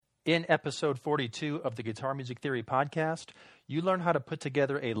In episode 42 of the Guitar Music Theory podcast, you learn how to put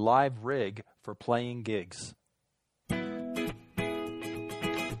together a live rig for playing gigs.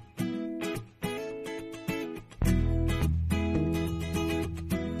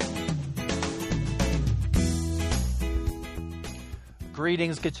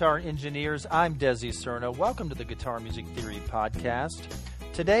 Greetings, guitar engineers. I'm Desi Cerna. Welcome to the Guitar Music Theory podcast.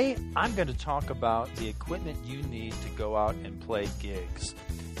 Today, I'm going to talk about the equipment you need to go out and play gigs.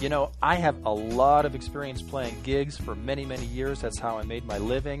 You know, I have a lot of experience playing gigs for many, many years. That's how I made my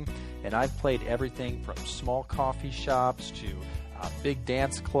living. And I've played everything from small coffee shops to big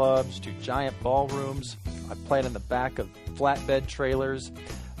dance clubs to giant ballrooms. I've played in the back of flatbed trailers.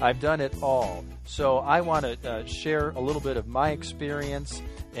 I've done it all. So I want to share a little bit of my experience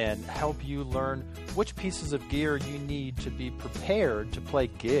and help you learn which pieces of gear you need to be prepared to play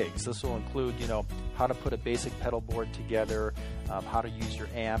gigs. This will include, how to put a basic pedal board together, how to use your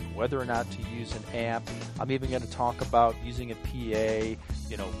amp, whether or not to use an amp. I'm even going to talk about using a PA,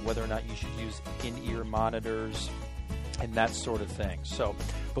 whether or not you should use in-ear monitors, and that sort of thing. So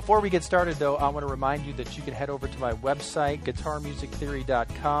before we get started, though, I want to remind you that you can head over to my website,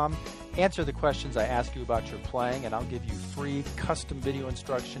 guitarmusictheory.com, answer the questions I ask you about your playing, and I'll give you free custom video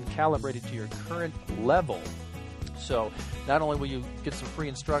instruction calibrated to your current level. So not only will you get some free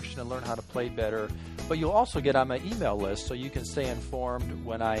instruction and learn how to play better, but you'll also get on my email list so you can stay informed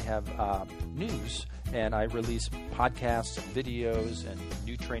when I have news and I release podcasts and videos and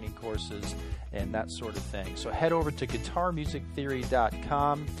new training courses and that sort of thing. So head over to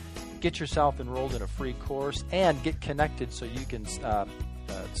guitarmusictheory.com, get yourself enrolled in a free course, and get connected so you can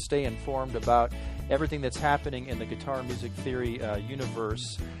stay informed about everything that's happening in the Guitar Music Theory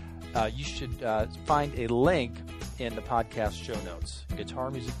universe. You should find a link in the podcast show notes,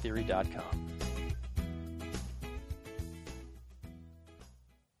 guitarmusictheory.com.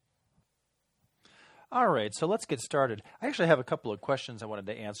 All right, so let's get started. I actually have a couple of questions I wanted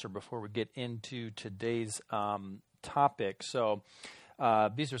to answer before we get into today's topic. So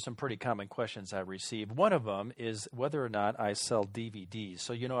these are some pretty common questions I've received. One of them is whether or not I sell DVDs.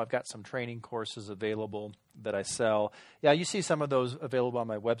 So, I've got some training courses available that I sell. Yeah, you see some of those available on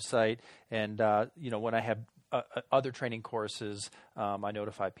my website. And, when I have other training courses, I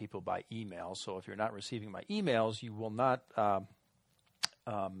notify people by email. So if you're not receiving my emails, you will not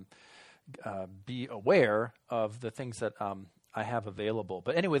be aware of the things that I have available.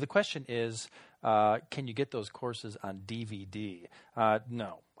 But anyway, the question is, can you get those courses on DVD?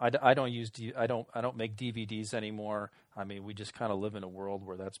 No, I don't use. I don't make DVDs anymore. I mean, we just kind of live in a world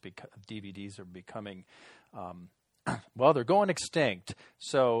where DVDs are becoming. Well, they're going extinct.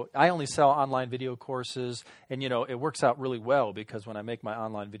 So I only sell online video courses, and it works out really well because when I make my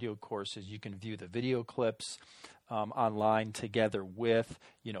online video courses, you can view the video clips online together with,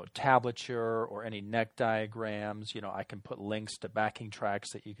 tablature or any neck diagrams. I can put links to backing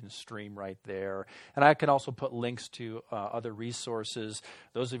tracks that you can stream right there. And I can also put links to other resources.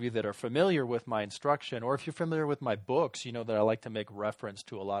 Those of you that are familiar with my instruction, or if you're familiar with my books, you know that I like to make reference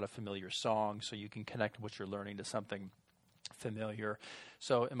to a lot of familiar songs so you can connect what you're learning to something familiar.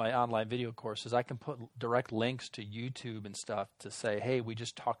 So in my online video courses, I can put direct links to YouTube and stuff to say, hey, we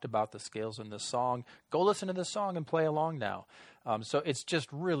just talked about the scales in this song. Go listen to this song and play along now. So it's just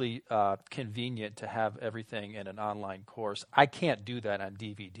really convenient to have everything in an online course. I can't do that on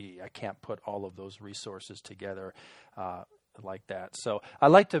DVD. I can't put all of those resources together like that. So I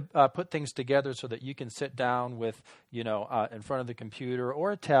like to put things together so that you can sit down with, in front of the computer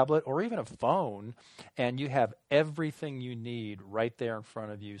or a tablet or even a phone, and you have everything you need right there in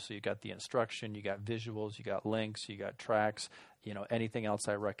front of you. So you got the instruction, you got visuals, you got links, you got tracks, anything else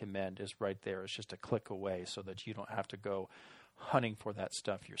I recommend is right there. It's just a click away so that you don't have to go hunting for that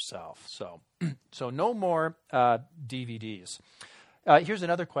stuff yourself. So no more DVDs. Here's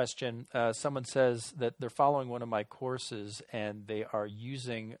another question. Someone says that they're following one of my courses and they are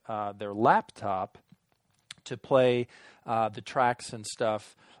using their laptop to play the tracks and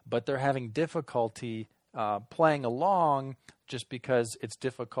stuff, but they're having difficulty playing along just because it's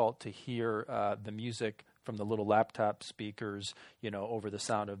difficult to hear the music from the little laptop speakers, over the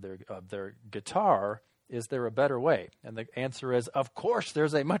sound of their guitar. Is there a better way? And the answer is, of course,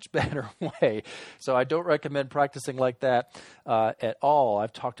 there's a much better way. So I don't recommend practicing like that at all.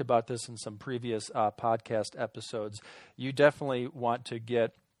 I've talked about this in some previous podcast episodes. You definitely want to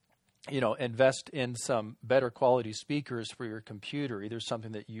get, invest in some better quality speakers for your computer, either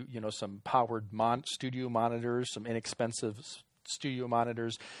something that some powered studio monitors, some inexpensive studio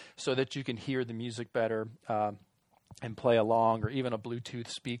monitors, so that you can hear the music better. and play along, or even a Bluetooth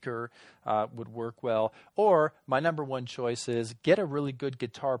speaker would work well. Or my number one choice is get a really good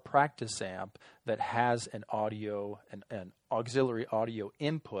guitar practice amp that has an auxiliary audio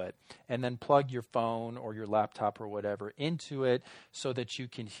input, and then plug your phone or your laptop or whatever into it so that you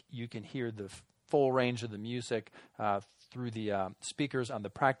can hear the full range of the music through the speakers on the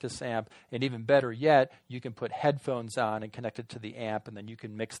practice amp. And even better yet, you can put headphones on and connect it to the amp, and then you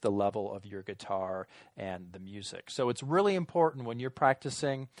can mix the level of your guitar and the music. So it's really important when you're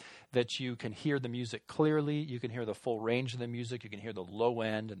practicing that you can hear the music clearly, you can hear the full range of the music, you can hear the low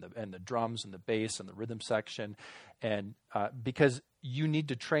end and the drums and the bass and the rhythm section, and because you need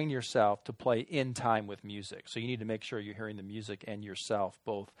to train yourself to play in time with music. So you need to make sure you're hearing the music and yourself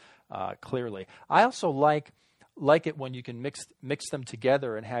both clearly. I also like it when you can mix them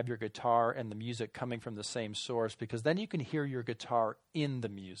together and have your guitar and the music coming from the same source, because then you can hear your guitar in the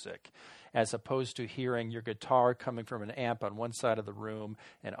music as opposed to hearing your guitar coming from an amp on one side of the room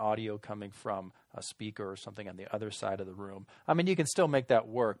and audio coming from a speaker or something on the other side of the room. I mean, you can still make that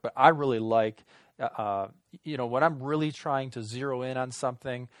work, but I really like, when I'm really trying to zero in on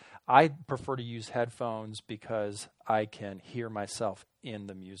something, I prefer to use headphones because I can hear myself in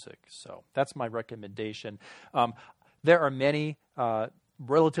the music. So that's my recommendation. There are many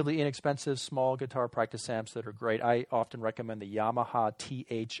relatively inexpensive small guitar practice amps that are great. I often recommend the Yamaha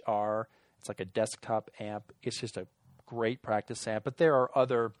THR. It's like a desktop amp. It's just a great practice amp. But there are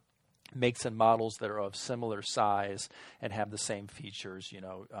other makes and models that are of similar size and have the same features,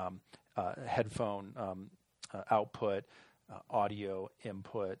 headphone output, audio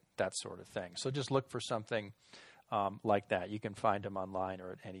input, that sort of thing. So just look for something like that. You can find them online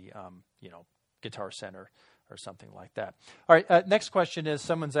or at any, Guitar Center or something like that. All right, next question is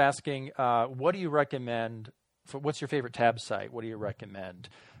someone's asking, what do you recommend, what's your favorite tab site? What do you recommend?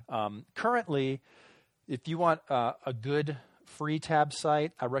 Currently, if you want a good free tab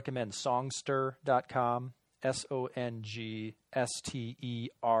site, I recommend songster.com,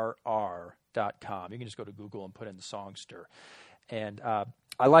 SONGSTERR.com. You can just go to Google and put in Songster. And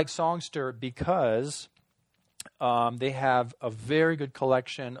I like Songster because they have a very good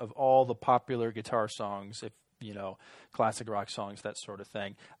collection of all the popular guitar songs, classic rock songs, that sort of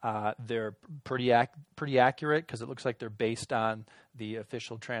thing. They're pretty accurate because it looks like they're based on the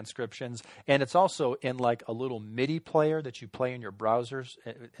official transcriptions. And it's also in like a little MIDI player that you play in your browsers,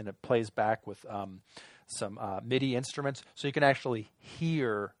 and it plays back with some MIDI instruments, so you can actually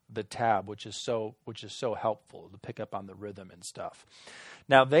hear the tab, which is so helpful to pick up on the rhythm and stuff.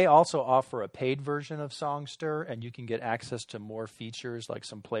 Now, they also offer a paid version of Songster, and you can get access to more features like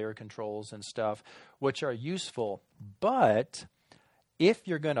some player controls and stuff, which are useful. But if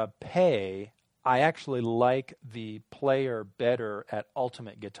you're going to pay, I actually like the player better at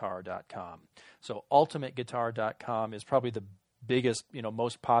ultimateguitar.com. So ultimateguitar.com is probably the biggest,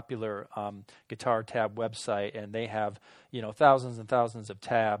 most popular guitar tab website, and they have, thousands and thousands of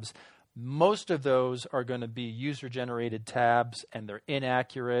tabs. Most of those are going to be user-generated tabs, and they're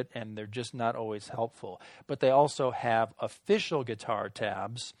inaccurate, and they're just not always helpful. But they also have official guitar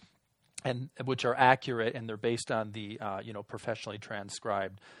tabs, and which are accurate, and they're based on the professionally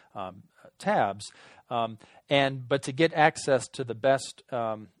transcribed tabs. But to get access to the best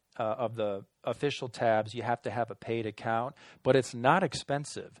of the official tabs, you have to have a paid account, but it's not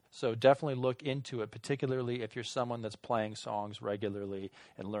expensive. So definitely look into it, particularly if you're someone that's playing songs regularly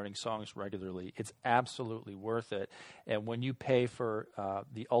and learning songs regularly. It's absolutely worth it. And when you pay for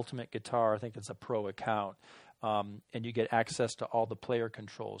the Ultimate Guitar, I think it's a pro account, and you get access to all the player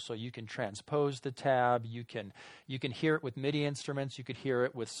controls. So you can transpose the tab, you can hear it with MIDI instruments, you could hear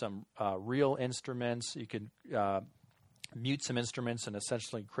it with some real instruments, you can mute some instruments and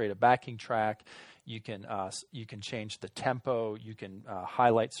essentially create a backing track. You can change the tempo. You can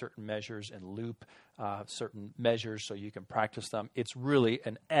highlight certain measures and loop certain measures so you can practice them. It's really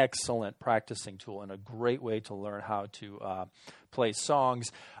an excellent practicing tool and a great way to learn how to play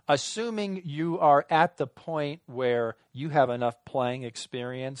songs, assuming you are at the point where you have enough playing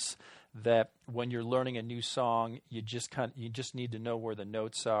experience that when you're learning a new song, you just need to know where the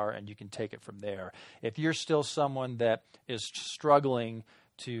notes are, and you can take it from there. If you're still someone that is struggling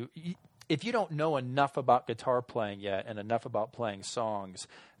if you don't know enough about guitar playing yet and enough about playing songs,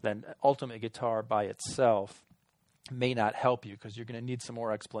 then Ultimate Guitar by itself may not help you, because you're going to need some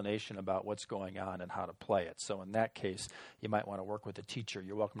more explanation about what's going on and how to play it. So in that case, you might want to work with a teacher.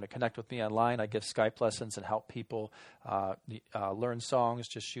 You're welcome to connect with me online. I give Skype lessons and help people learn songs.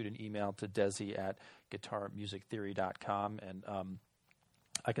 Just shoot an email to Desi at guitarmusictheory.com, and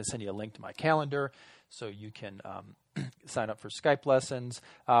I can send you a link to my calendar so you can sign up for Skype lessons.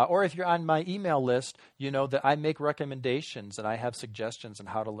 Or if you're on my email list, you know that I make recommendations and I have suggestions on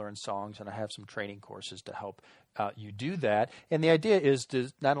how to learn songs, and I have some training courses to help you do that. And the idea is to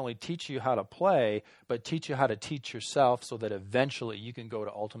not only teach you how to play, but teach you how to teach yourself so that eventually you can go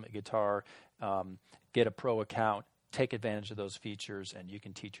to Ultimate Guitar, get a pro account, take advantage of those features, and you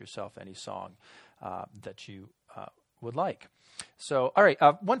can teach yourself any song that you would like. So, all right,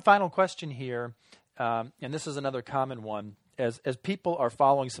 one final question here, and this is another common one. As people are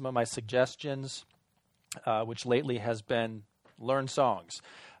following some of my suggestions, which lately has been learn songs,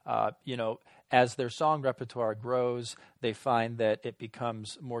 as their song repertoire grows, they find that it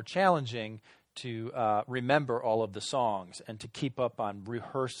becomes more challenging to remember all of the songs and to keep up on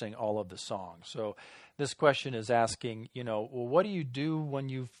rehearsing all of the songs. So this question is asking, well, what do you do when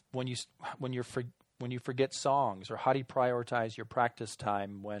you forget songs, or how do you prioritize your practice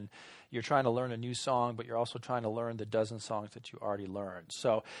time when you're trying to learn a new song, but you're also trying to learn the dozen songs that you already learned?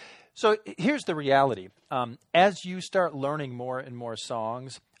 So here's the reality. As you start learning more and more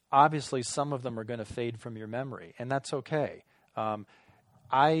songs, obviously some of them are going to fade from your memory, and that's okay.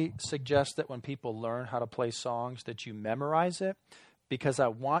 I suggest that when people learn how to play songs that you memorize it, because I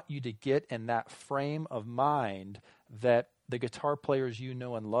want you to get in that frame of mind that the guitar players you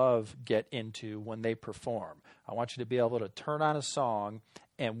know and love get into when they perform. I want you to be able to turn on a song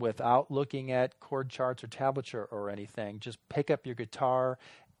and without looking at chord charts or tablature or anything, just pick up your guitar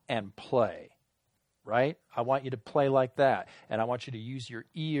and play, right? I want you to play like that. And I want you to use your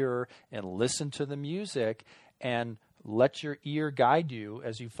ear and listen to the music and let your ear guide you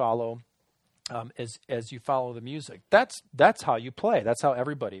as you follow as you follow the music. That's how you play. That's how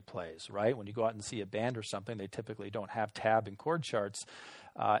everybody plays, right? When you go out and see a band or something, they typically don't have tab and chord charts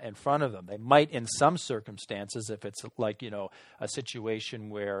in front of them. They might in some circumstances, if it's like, a situation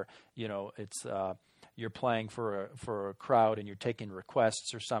where, it's you're playing for a crowd and you're taking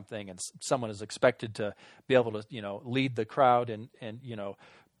requests or something, and someone is expected to be able to, lead the crowd and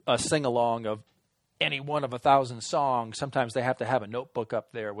a sing-along of any one of 1,000 songs. Sometimes they have to have a notebook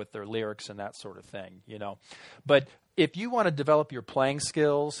up there with their lyrics and that sort of thing, But if you want to develop your playing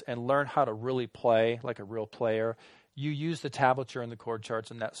skills and learn how to really play like a real player, you use the tablature and the chord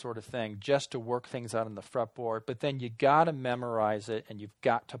charts and that sort of thing just to work things out on the fretboard. But then you got to memorize it, and you've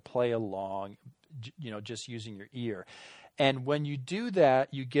got to play along, just using your ear. And when you do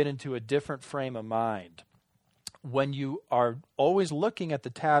that, you get into a different frame of mind. When you are always looking at the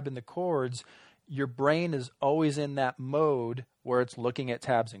tab and the chords, your brain is always in that mode where it's looking at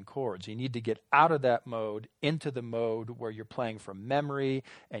tabs and chords. You need to get out of that mode into the mode where you're playing from memory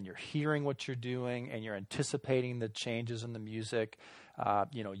and you're hearing what you're doing and you're anticipating the changes in the music,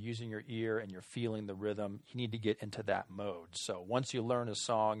 using your ear, and you're feeling the rhythm. You need to get into that mode. So once you learn a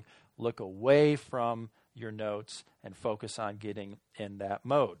song, look away from your notes and focus on getting in that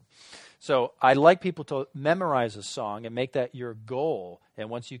mode. So I like people to memorize a song and make that your goal. And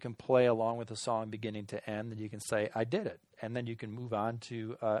once you can play along with the song beginning to end, then you can say, I did it. And then you can move on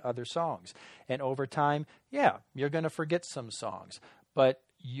to other songs. And over time, you're going to forget some songs. But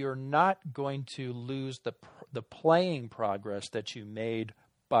you're not going to lose the playing progress that you made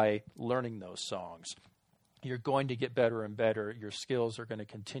by learning those songs. You're going to get better and better. Your skills are going to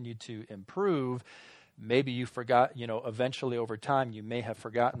continue to improve. Maybe you forgot, eventually over time, you may have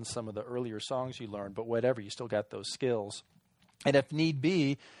forgotten some of the earlier songs you learned, but whatever, you still got those skills. And if need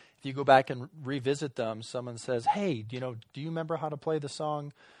be, if you go back and revisit them, someone says, hey, do you remember how to play the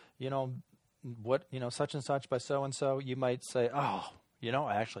song, such and such by so-and-so? You might say, I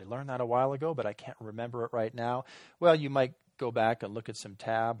actually learned that a while ago, but I can't remember it right now. Well, you might go back and look at some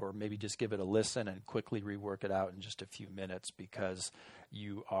tab, or maybe just give it a listen and quickly rework it out in just a few minutes, because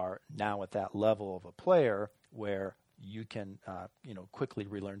you are now at that level of a player where you can quickly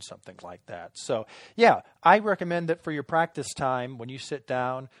relearn something like that. So I recommend that for your practice time, when you sit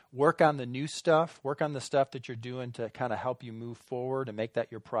down, work on the new stuff, work on the stuff that you're doing to kind of help you move forward and make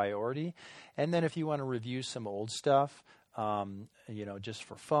that your priority. And then if you want to review some old stuff, just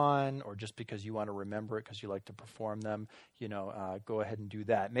for fun, or just because you want to remember it because you like to perform them, go ahead and do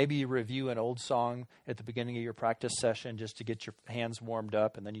that. Maybe you review an old song at the beginning of your practice session just to get your hands warmed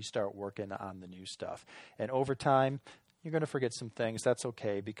up, and then you start working on the new stuff. And over time, you're going to forget some things. That's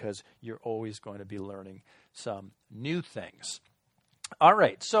okay, because you're always going to be learning some new things. All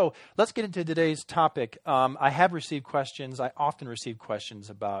right, so let's get into today's topic. I have received questions. I often receive questions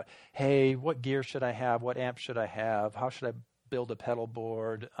about, hey, what gear should I have? What amp should I have? How should I build a pedal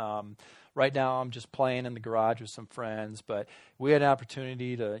board. Right now, I'm just playing in the garage with some friends, but we had an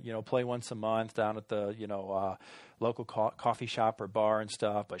opportunity to, play once a month down at the, local coffee shop or bar and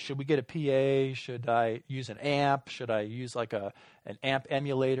stuff. But should we get a PA? Should I use an amp? Should I use like an amp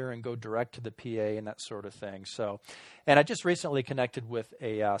emulator and go direct to the PA and that sort of thing? So, and I just recently connected with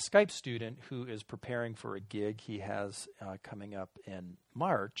a Skype student who is preparing for a gig he has coming up in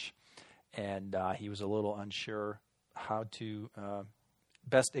March, and he was a little unsure how to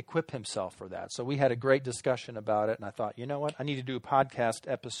best equip himself for that. So we had a great discussion about it, and I thought, you know what, I need to do a podcast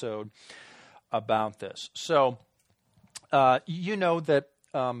episode about this. So you know that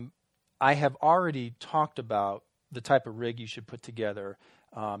I have already talked about the type of rig you should put together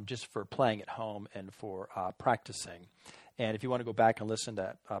just for playing at home and for practicing. And if you want to go back and listen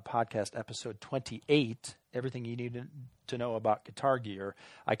to podcast episode 28, everything you need to know about guitar gear,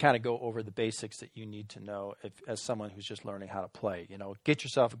 I kind of go over the basics that you need to know as someone who's just learning how to play. Get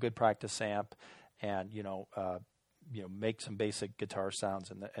yourself a good practice amp, and make some basic guitar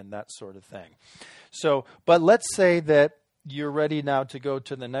sounds and that sort of thing. So, but let's say that you're ready now to go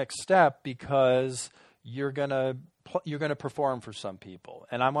to the next step because you're gonna perform for some people,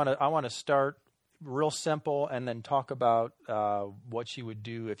 and I want to start real simple and then talk about what you would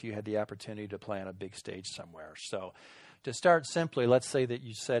do if you had the opportunity to play on a big stage somewhere. So to start simply, let's say that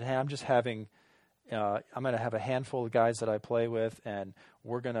you said, hey, I'm going to have a handful of guys that I play with, and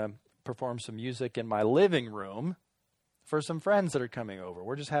we're going to perform some music in my living room for some friends that are coming over.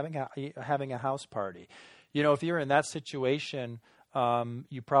 We're just having a house party. If you're in that situation,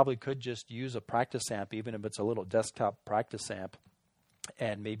 you probably could just use a practice amp, even if it's a little desktop practice amp.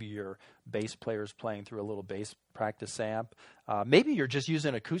 And maybe your bass player is playing through a little bass practice amp. Maybe you're just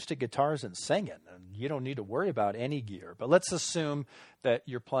using acoustic guitars and singing, and you don't need to worry about any gear. But let's assume that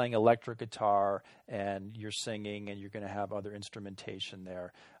you're playing electric guitar and you're singing and you're going to have other instrumentation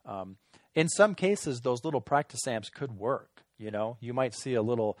there. In some cases, those little practice amps could work. You might see a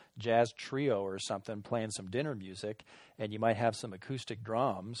little jazz trio or something playing some dinner music, and you might have some acoustic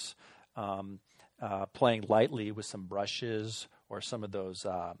drums playing lightly with some brushes or some of those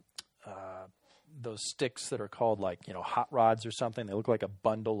sticks that are called hot rods or something. They look like a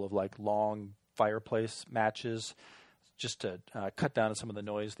bundle of long fireplace matches, just to cut down on some of the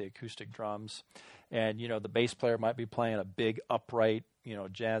noise, the acoustic drums. And the bass player might be playing a big upright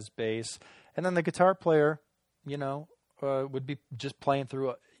jazz bass, and then the guitar player would be just playing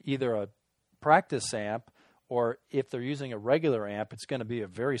through either a practice amp, or if they're using a regular amp, it's going to be a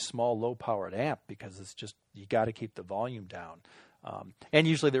very small, low-powered amp because it's just, you got to keep the volume down. And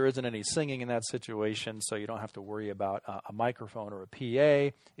usually there isn't any singing in that situation, so you don't have to worry about a microphone or a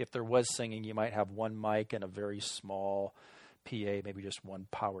PA. If there was singing, you might have one mic and a very small PA, maybe just one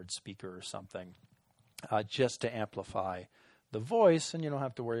powered speaker or something, just to amplify the voice, and you don't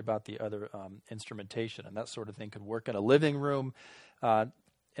have to worry about the other instrumentation. And that sort of thing could work in a living room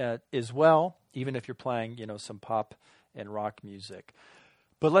as well, even if you're playing, some pop and rock music.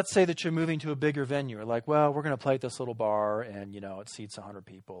 But let's say that you're moving to a bigger venue. You're like, well, we're going to play at this little bar, and, it seats 100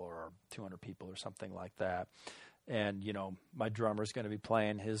 people or 200 people or something like that. And, my drummer's going to be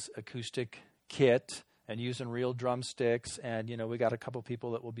playing his acoustic kit and using real drumsticks. And, we got a couple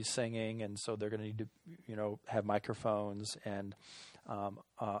people that will be singing, and so they're going to need to, have microphones and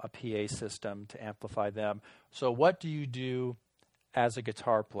a PA system to amplify them. So what do you do as a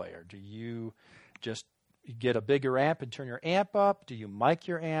guitar player? Do you just get a bigger amp and turn your amp up? Do you mic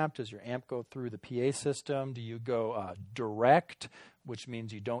your amp? Does your amp go through the PA system? Do you go direct, which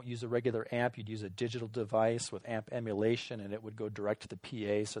means you don't use a regular amp, you'd use a digital device with amp emulation, and it would go direct to the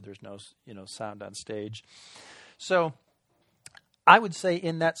PA, so there's no sound on stage. So I would say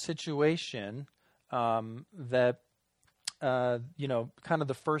in that situation that kind of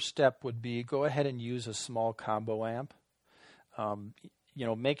the first step would be go ahead and use a small combo amp.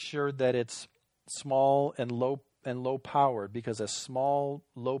 Make sure that it's small and low powered, because a small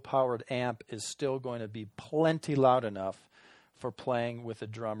low powered amp is still going to be plenty loud enough for playing with a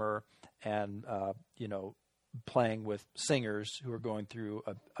drummer and playing with singers who are going through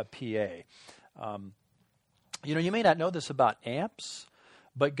a PA. You may not know this about amps,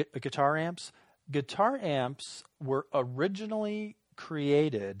 but guitar amps were originally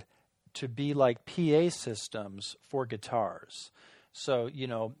created to be like PA systems for guitars. So,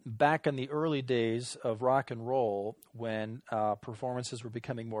 back in the early days of rock and roll, when performances were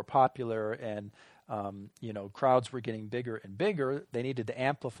becoming more popular and, crowds were getting bigger and bigger, they needed to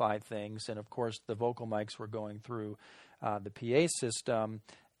amplify things. And, of course, the vocal mics were going through the PA system.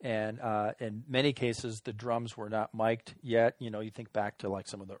 And in many cases, the drums were not mic'd yet. You think back to like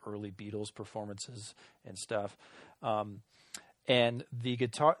some of the early Beatles performances and stuff. And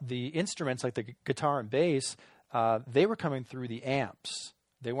the instruments like the guitar and bass, they were coming through the amps.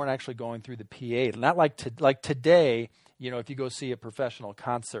 They weren't actually going through the PA. Not like today, if you go see a professional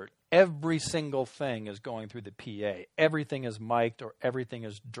concert, every single thing is going through the PA. Everything is mic'd or everything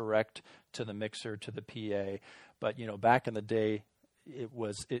is direct to the mixer, to the PA. But, back in the day, it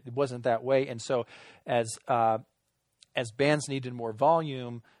wasn't that way. And so as bands needed more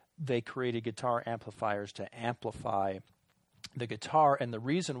volume, they created guitar amplifiers to amplify the guitar. And the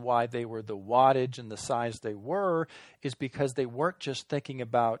reason why they were the wattage and the size they were is because they weren't just thinking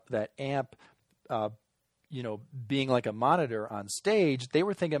about that amp being like a monitor on stage. They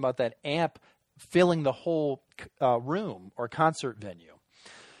were thinking about that amp filling the whole room or concert venue.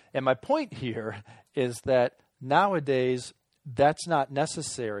 And my point here is that nowadays that's not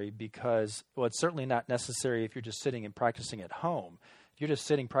necessary because, well, it's certainly not necessary if you're just sitting and practicing at home. If you're just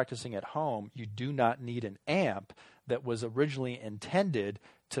sitting practicing at home, you do not need an amp that was originally intended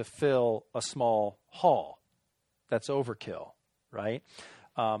to fill a small hall. That's overkill, right?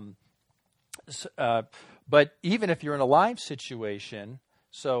 But even if you're in a live situation,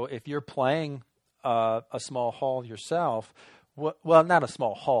 so if you're playing a small hall yourself, well, not a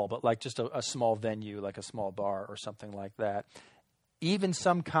small hall, but like just a small venue, like a small bar or something like that, even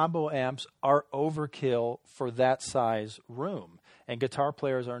some combo amps are overkill for that size room. And guitar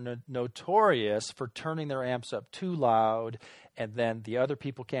players are notorious for turning their amps up too loud, and then the other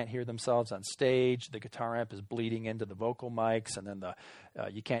people can't hear themselves on stage. The guitar amp is bleeding into the vocal mics, and then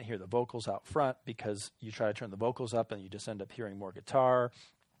you can't hear the vocals out front because you try to turn the vocals up and you just end up hearing more guitar.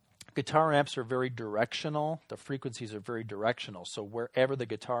 Guitar amps are very directional. The frequencies are very directional. So wherever the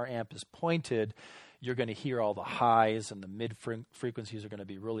guitar amp is pointed, you're going to hear all the highs, and the mid frequencies are going to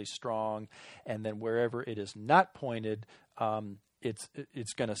be really strong. And then wherever it is not pointed,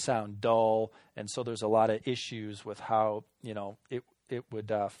 it's going to sound dull. And so there's a lot of issues with how it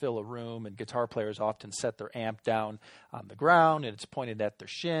would fill a room, and guitar players often set their amp down on the ground and it's pointed at their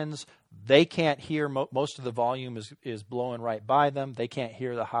shins. They can't hear, most of the volume is blowing right by them. They can't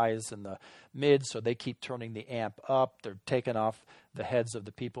hear the highs and the mids, so they keep turning the amp up. They're taking off the heads of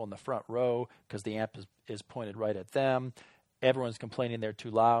the people in the front row because the amp is pointed right at them. Everyone's complaining they're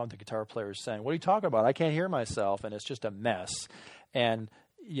too loud. The guitar player is saying, "What are you talking about? I can't hear myself." And it's just a mess. And,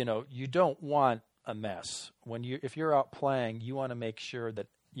 you don't want a mess. If you're out playing, you want to make sure that,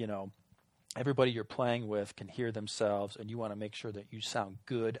 everybody you're playing with can hear themselves, and you want to make sure that you sound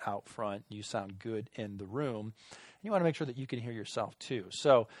good out front, you sound good in the room, and you want to make sure that you can hear yourself too.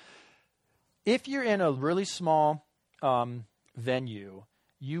 So if you're in a really small venue,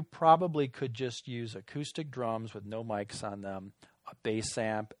 you probably could just use acoustic drums with no mics on them, a bass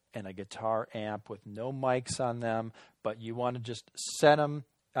amp, and a guitar amp with no mics on them, but you want to just set them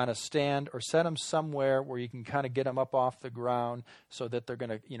on a stand or set them somewhere where you can kind of get them up off the ground so that they're going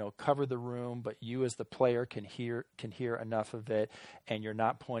to cover the room, but you as the player can hear enough of it, and you're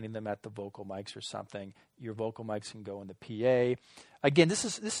not pointing them at the vocal mics or something. Your vocal mics can go in the PA. Again, this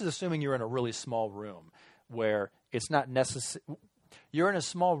is assuming you're in a really small room where it's not necessary. You're in a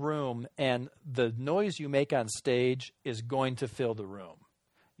small room and the noise you make on stage is going to fill the room.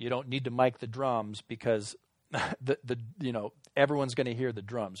 You don't need to mic the drums because everyone's going to hear the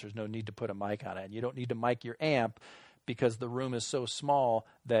drums. There's no need to put a mic on it. And you don't need to mic your amp because the room is so small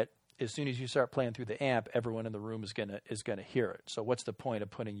that as soon as you start playing through the amp, everyone in the room is going to hear it. So what's the point of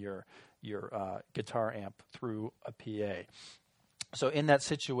putting your guitar amp through a PA? So in that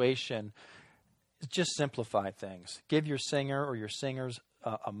situation, just simplify things. Give your singer or your singers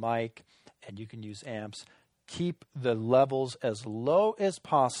a mic, and you can use amps. Keep the levels as low as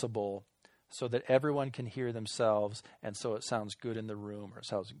possible so that everyone can hear themselves, and so it sounds good in the room or it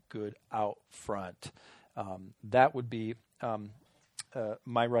sounds good out front. That would be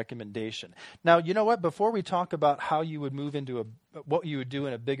my recommendation. Now, you know what? Before we talk about how you would move into what you would do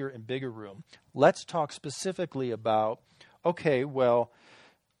in a bigger and bigger room, let's talk specifically about, okay, well,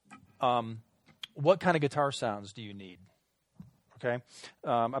 what kind of guitar sounds do you need? Okay,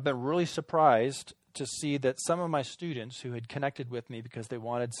 I've been really surprised to see that some of my students who had connected with me because they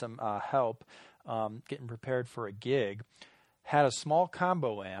wanted some help getting prepared for a gig had a small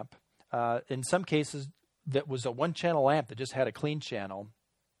combo amp. In some cases, that was a one-channel amp that just had a clean channel,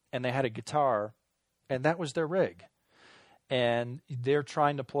 and they had a guitar, and that was their rig. And they're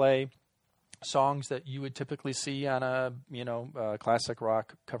trying to play songs that you would typically see on a classic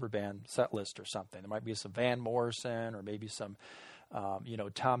rock cover band set list or something. There might be some Van Morrison or maybe some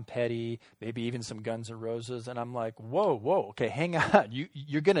Tom Petty, maybe even some Guns N' Roses. And I'm like, whoa, okay, hang on.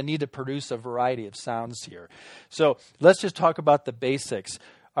 You're going to need to produce a variety of sounds here. So let's just talk about the basics.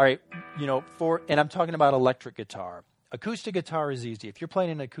 All right, and I'm talking about electric guitar. Acoustic guitar is easy. If you're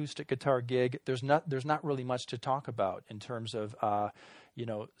playing an acoustic guitar gig, there's not really much to talk about in terms of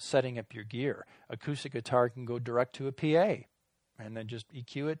setting up your gear. Acoustic guitar can go direct to a PA, and then just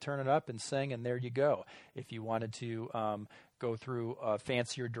EQ it, turn it up, and sing, and there you go. If you wanted to go through a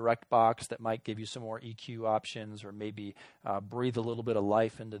fancier direct box that might give you some more EQ options, or maybe breathe a little bit of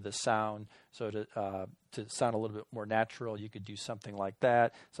life into the sound, so to sound a little bit more natural, you could do something like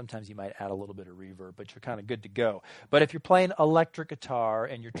that. Sometimes you might add a little bit of reverb, but you're kind of good to go. But if you're playing electric guitar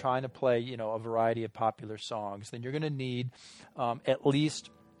and you're trying to play, a variety of popular songs, then you're going to need at least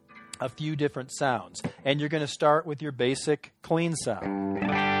a few different sounds. And you're going to start with your basic clean sound.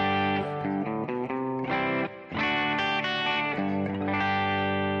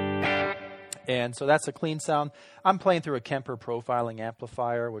 And so that's a clean sound. I'm playing through a Kemper profiling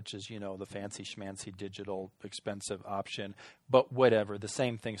amplifier, which is, the fancy schmancy digital expensive option. But whatever, the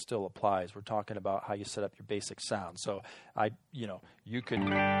same thing still applies. We're talking about how you set up your basic sound. So you could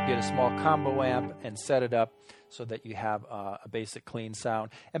get a small combo amp and set it up so that you have a basic clean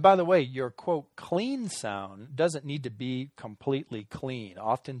sound. And by the way, your quote clean sound doesn't need to be completely clean.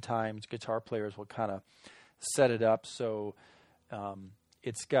 Oftentimes, guitar players will kind of set it up so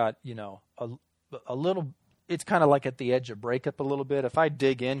it's got, a little, it's kind of like at the edge of breakup a little bit. If I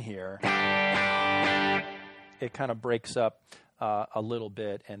dig in here, it kind of breaks up a little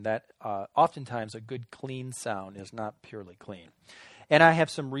bit, and that oftentimes a good clean sound is not purely clean. And I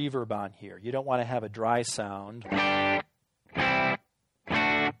have some reverb on here. You don't want to have a dry sound.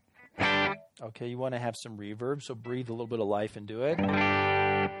 Okay, you want to have some reverb, so breathe a little bit of life into it.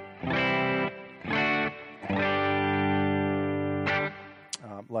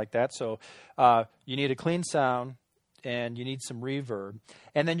 Like that. So you need a clean sound, and you need some reverb,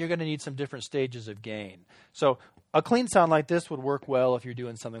 and then you're going to need some different stages of gain. So a clean sound like this would work well if you're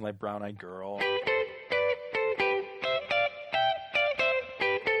doing something like Brown Eyed Girl.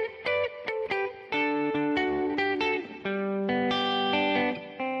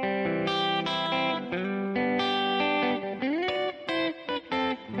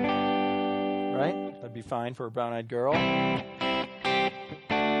 Right? That'd be fine for a Brown Eyed Girl.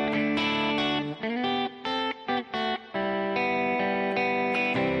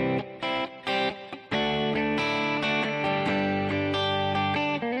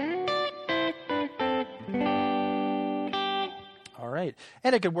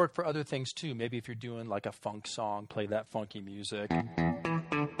 And it could work for other things too. Maybe if you're doing like a funk song, play that funky music.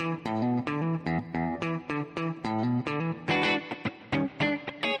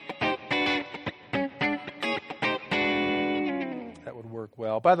 That would work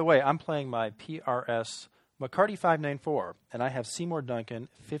well. By the way, I'm playing my PRS McCarty 594, and I have Seymour Duncan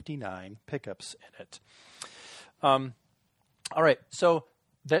 59 pickups in it. All right, so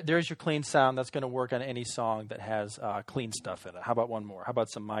there's your clean sound. That's going to work on any song that has clean stuff in it. How about one more? How about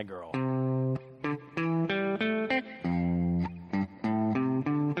some My Girl?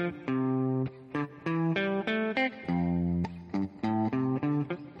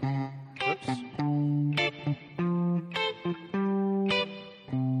 Whoops.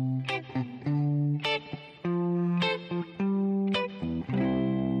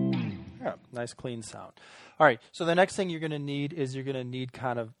 Yeah, nice clean sound. All right, so the next thing you're going to need is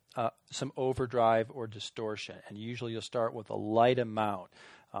kind of some overdrive or distortion. And usually you'll start with a light amount.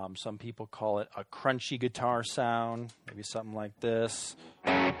 Some people call it a crunchy guitar sound, maybe something like this.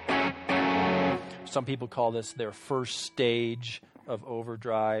 Some people call this their first stage of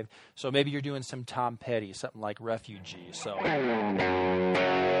overdrive. So maybe you're doing some Tom Petty, something like Refugee. So.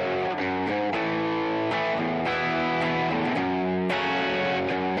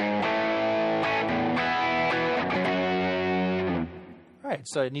 Right,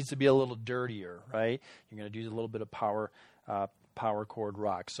 so it needs to be a little dirtier, right? You're going to do a little bit of power chord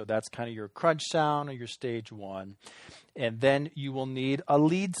rock. So that's kind of your crunch sound or your stage one. And then you will need a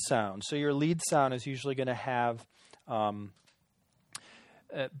lead sound. So your lead sound is usually going to have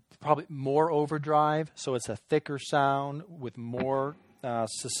probably more overdrive. So it's a thicker sound with more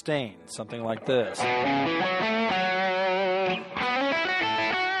sustain, something like this. All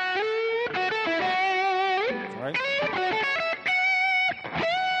right.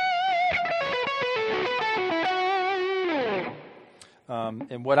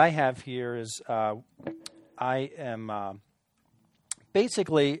 And what I have here is I am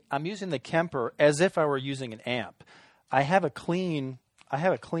basically I'm using the Kemper as if I were using an amp. I have a clean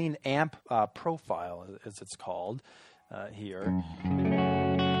amp profile, as it's called, here.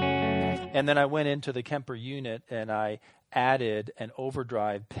 And then I went into the Kemper unit and I added an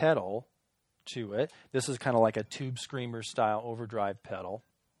overdrive pedal to it. This is kind of like a tube screamer style overdrive pedal.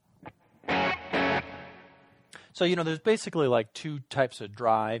 So, there's basically like two types of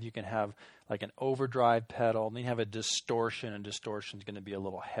drive. You can have like an overdrive pedal, and then you have a distortion, and distortion is going to be a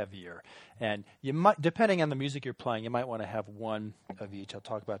little heavier. And you might, depending on the music you're playing, you might want to have one of each. I'll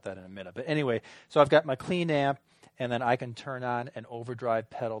talk about that in a minute. But anyway, so I've got my clean amp, and then I can turn on an overdrive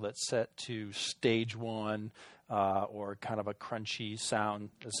pedal that's set to stage 1, or kind of a crunchy sound,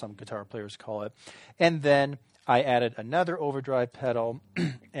 as some guitar players call it. And then I added another overdrive pedal,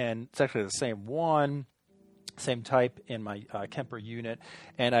 and it's actually the same one, same type in my Kemper unit,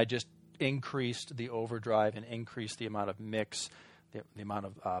 and I just increased the overdrive and increased the amount of mix, the amount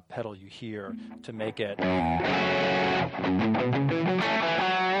of pedal you hear, to make it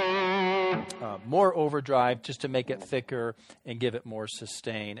more overdrive, just to make it thicker and give it more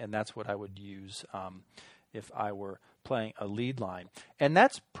sustain, and that's what I would use if I were playing a lead line. And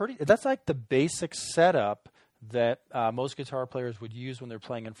that's like the basic setup that most guitar players would use when they're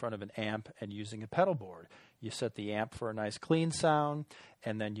playing in front of an amp and using a pedal board. You set the amp for a nice clean sound,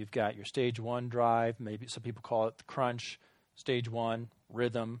 and then you've got your stage 1 drive, maybe some people call it the crunch, stage 1,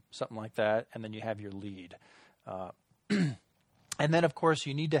 rhythm, something like that, and then you have your lead. And then, of course,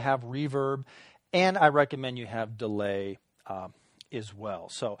 you need to have reverb, and I recommend you have delay as well.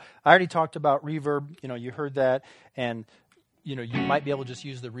 So I already talked about reverb. You heard that, and you might be able to just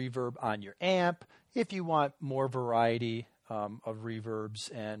use the reverb on your amp. If you want more variety of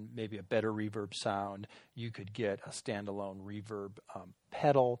reverbs and maybe a better reverb sound, you could get a standalone reverb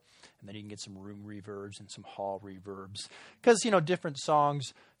pedal, and then you can get some room reverbs and some hall reverbs. Because, different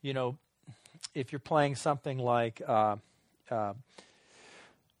songs, if you're playing something like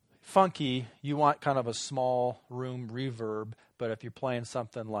funky, you want kind of a small room reverb, but if you're playing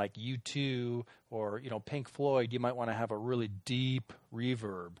something like U2 or, Pink Floyd, you might want to have a really deep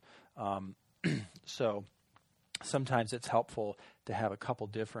reverb. So sometimes it's helpful to have a couple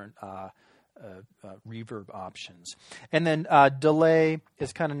different reverb options. And then delay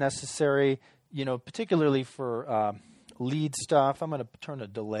is kind of necessary, particularly for lead stuff. I'm going to turn a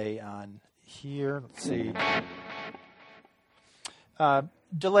delay on here. Let's see.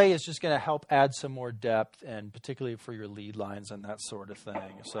 Delay is just going to help add some more depth, and particularly for your lead lines and that sort of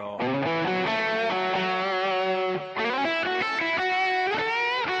thing. So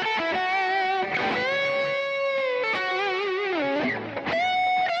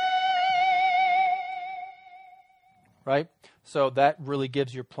right? So that really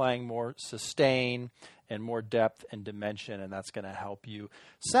gives your playing more sustain and more depth and dimension, and that's going to help you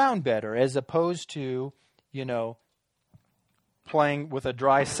sound better, as opposed to, playing with a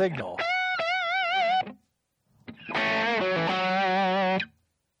dry signal.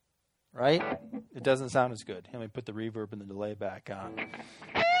 Right? It doesn't sound as good. Let me put the reverb and the delay back on.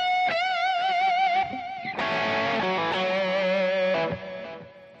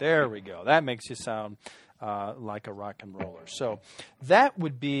 There we go. That makes you sound like a rock and roller. So that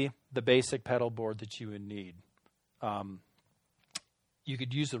would be the basic pedal board that you would need. You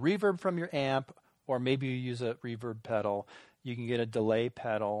could use the reverb from your amp, or maybe you use a reverb pedal. You can get a delay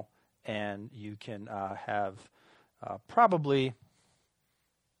pedal, and you can have probably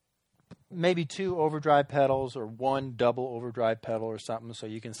maybe 2 overdrive pedals or 1 double overdrive pedal or something, so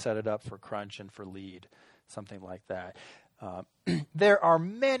you can set it up for crunch and for lead, something like that. There are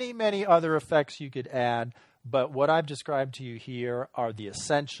many, many other effects you could add, but what I've described to you here are the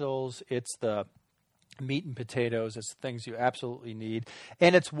essentials. It's the meat and potatoes. It's the things you absolutely need,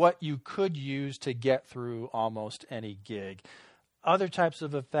 and it's what you could use to get through almost any gig. Other types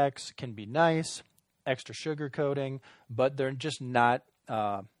of effects can be nice, extra sugar coating, but they're just not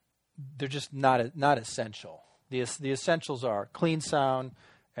not essential. The essentials are clean sound,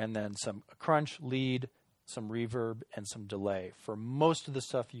 and then some crunch, lead, some reverb, and some delay. For most of the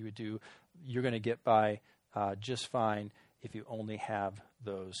stuff you would do, you're going to get by just fine if you only have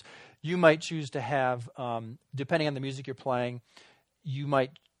those. You might choose to have, depending on the music you're playing, you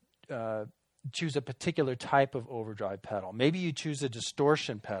might choose a particular type of overdrive pedal. Maybe you choose a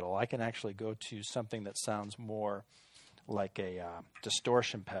distortion pedal. I can actually go to something that sounds more like a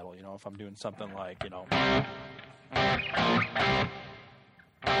distortion pedal, if I'm doing something like,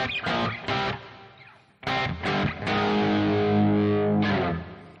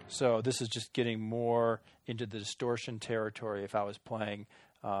 So this is just getting more into the distortion territory if I was playing,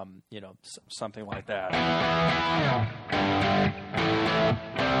 something like that.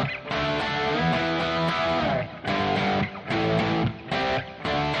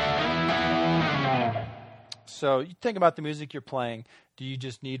 So you think about the music you're playing. Do you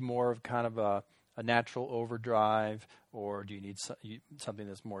just need more of kind of a natural overdrive, or do you need something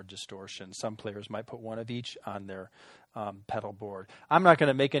that's more distortion? Some players might put one of each on their pedal board. I'm not going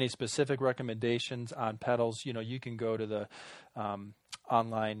to make any specific recommendations on pedals. You can go to the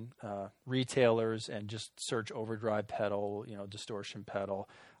online retailers and just search overdrive pedal, distortion pedal.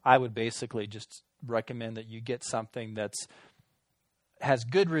 I would basically just recommend that you get something that's has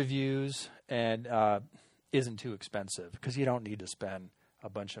good reviews and isn't too expensive, because you don't need to spend a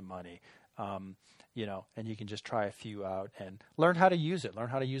bunch of money. And you can just try a few out and learn how to use it. Learn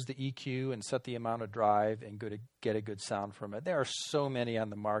how to use the EQ and set the amount of drive and get a good sound from it. There are so many on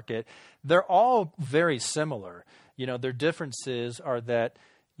the market. They're all very similar. Their differences are that,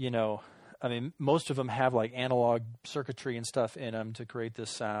 most of them have like analog circuitry and stuff in them to create this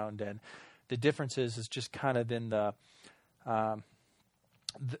sound. And the differences is just kind of in the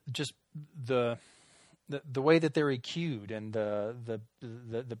way that they're EQ'd and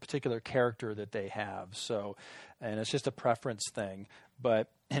the particular character that they have. So, and it's just a preference thing. But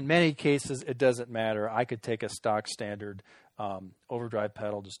in many cases, it doesn't matter. I could take a stock standard overdrive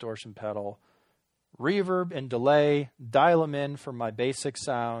pedal, distortion pedal, reverb and delay, dial them in for my basic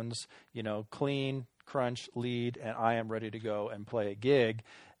sounds, clean, crunch, lead, and I am ready to go and play a gig.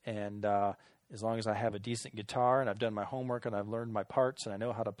 And as long as I have a decent guitar and I've done my homework and I've learned my parts and I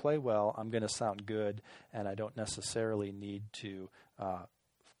know how to play well, I'm going to sound good, and I don't necessarily need to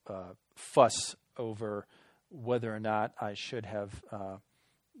fuss over whether or not I should have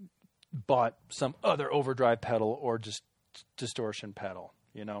bought some other overdrive pedal or just distortion pedal.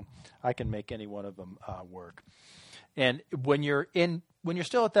 I can make any one of them work. And when you're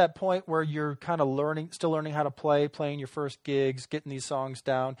still at that point where you're kind of still learning how to playing your first gigs, getting these songs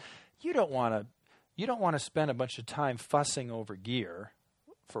down, you don't want to spend a bunch of time fussing over gear,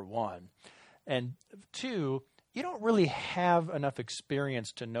 for one. And two, you don't really have enough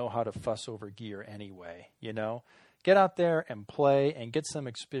experience to know how to fuss over gear anyway, Get out there and play and get some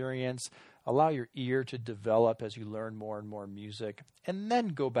experience. Allow your ear to develop as you learn more and more music, and then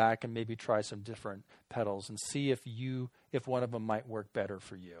go back and maybe try some different pedals and see if one of them might work better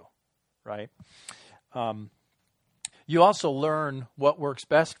for you, right? You also learn what works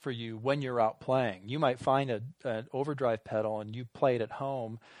best for you when you're out playing. You might find an overdrive pedal and you play it at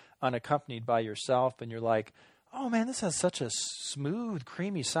home unaccompanied by yourself, and you're like, oh man, this has such a smooth,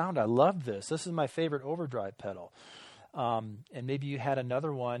 creamy sound. I love this. This is my favorite overdrive pedal. And maybe you had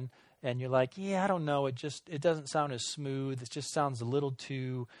another one and you're like, yeah, I don't know. It doesn't sound as smooth. It just sounds a little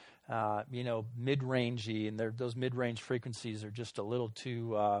too, mid-rangey. And those mid-range frequencies are just a little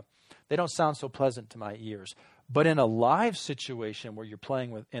too, they don't sound so pleasant to my ears. But in a live situation where you're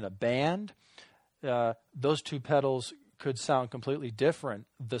playing in a band, those two pedals could sound completely different.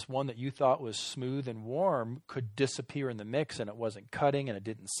 This one that you thought was smooth and warm could disappear in the mix, and it wasn't cutting and it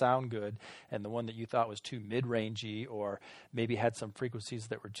didn't sound good. And the one that you thought was too mid-rangey or maybe had some frequencies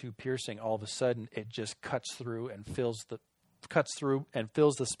that were too piercing, all of a sudden it just cuts through and fills the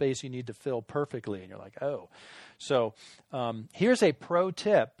space you need to fill perfectly. And you're like, oh. So here's a pro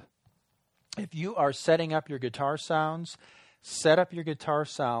tip. If you are setting up your guitar sounds, set up your guitar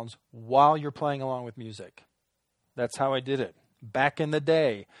sounds while you're playing along with music. That's how I did it. Back in the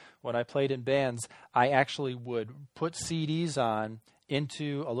day, when I played in bands, I actually would put CDs on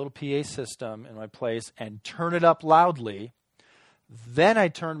into a little PA system in my place and turn it up loudly. Then I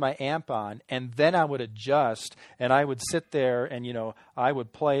turned my amp on, and then I would adjust, and I would sit there and, I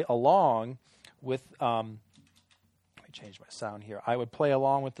would play along with... let me change my sound here. I would play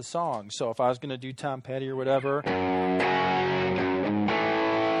along with the song. So if I was going to do Tom Petty or whatever...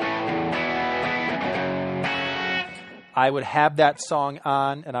 I would have that song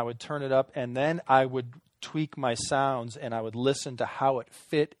on and I would turn it up, and then I would tweak my sounds and I would listen to how it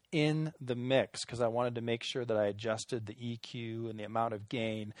fit in the mix, because I wanted to make sure that I adjusted the EQ and the amount of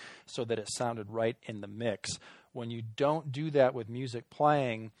gain so that it sounded right in the mix. When you don't do that with music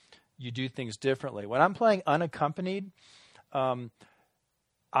playing, you do things differently. When I'm playing unaccompanied,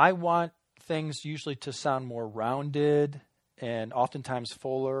 I want things usually to sound more rounded and oftentimes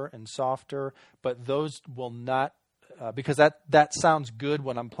fuller and softer, but those will not because that sounds good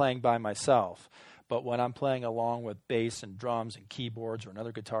when I'm playing by myself. But when I'm playing along with bass and drums and keyboards or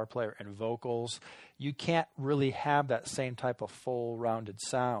another guitar player and vocals, you can't really have that same type of full rounded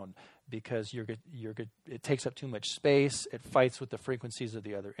sound, because it takes up too much space. It fights with the frequencies of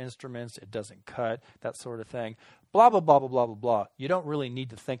the other instruments. It doesn't cut, that sort of thing. Blah, blah, blah, blah, blah, blah, blah. You don't really need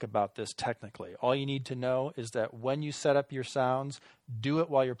to think about this technically. All you need to know is that when you set up your sounds, do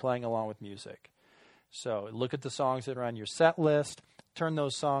it while you're playing along with music. So look at the songs that are on your set list, turn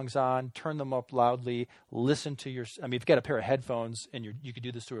those songs on, turn them up loudly, listen to your, if you've got a pair of headphones and you could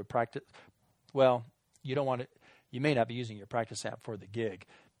do this through a practice, well, you don't want to, you may not be using your practice amp for the gig.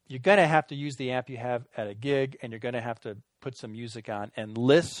 You're going to have to use the amp you have at a gig, and you're going to have to put some music on and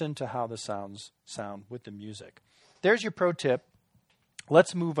listen to how the sounds sound with the music. There's your pro tip.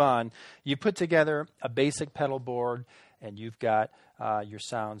 Let's move on. You put together a basic pedal board, and you've got your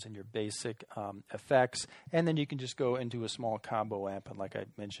sounds and your basic effects, and then you can just go into a small combo amp, and like I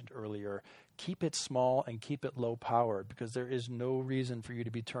mentioned earlier, keep it small and keep it low powered, because there is no reason for you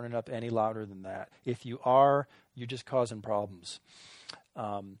to be turning up any louder than that. If you are, you're just causing problems.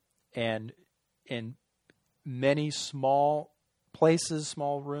 And in many small places,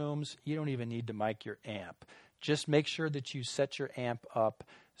 small rooms, you don't even need to mic your amp. Just make sure that you set your amp up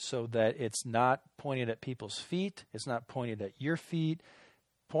so that it's not pointed at people's feet. It's not pointed at your feet.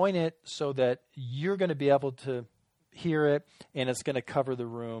 Point it so that you're going to be able to hear it, and it's going to cover the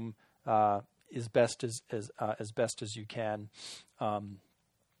room as best as you can.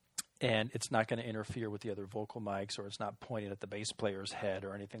 And it's not going to interfere with the other vocal mics, or it's not pointed at the bass player's head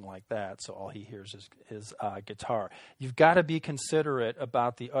or anything like that. So all he hears is guitar. You've got to be considerate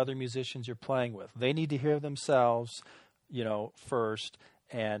about the other musicians you're playing with. They need to hear themselves, first.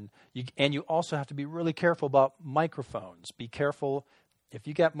 And you also have to be really careful about microphones. Be careful. If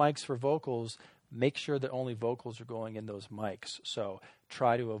you got mics for vocals, make sure that only vocals are going in those mics. So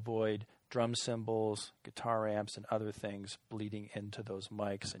try to avoid drum cymbals, guitar amps, and other things bleeding into those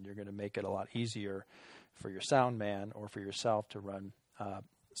mics, and you're going to make it a lot easier for your sound man or for yourself to run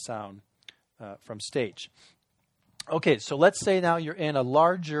sound from stage. Okay, so let's say now you're in a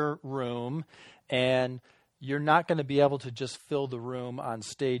larger room, and you're not going to be able to just fill the room on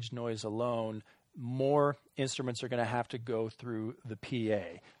stage noise alone. More instruments are going to have to go through the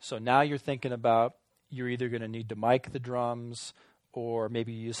PA. So now you're thinking about, you're either going to need to mic the drums, or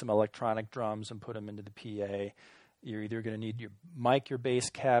maybe use some electronic drums and put them into the PA. You're either going to need your bass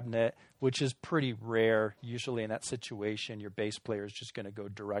cabinet, which is pretty rare. Usually in that situation, your bass player is just going to go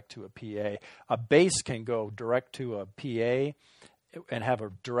direct to a PA. A bass can go direct to a PA and have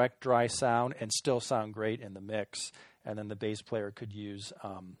a direct dry sound and still sound great in the mix. And then the bass player could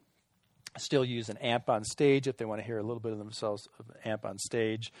still use an amp on stage if they want to hear a little bit of themselves, an amp on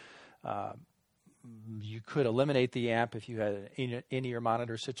stage. You could eliminate the amp if you had an in-ear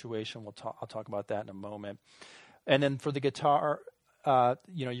monitor situation. I'll talk about that in a moment. And then for the guitar,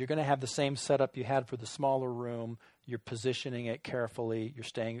 you're going to have the same setup you had for the smaller room. You're positioning it carefully. You're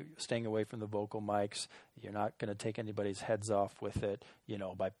staying away from the vocal mics. You're not going to take anybody's heads off with it,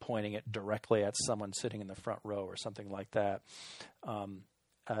 by pointing it directly at someone sitting in the front row or something like that. And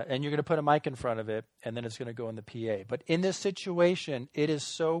you're going to put a mic in front of it, and then it's going to go in the PA. But in this situation, it is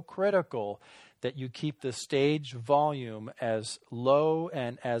so critical that you keep the stage volume as low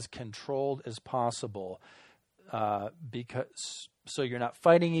and as controlled as possible, because so you're not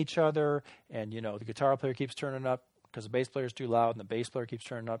fighting each other, and the guitar player keeps turning up because the bass player is too loud, and the bass player keeps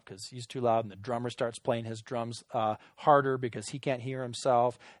turning up because he's too loud, and the drummer starts playing his drums harder because he can't hear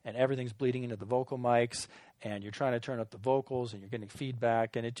himself, and everything's bleeding into the vocal mics, and you're trying to turn up the vocals, and you're getting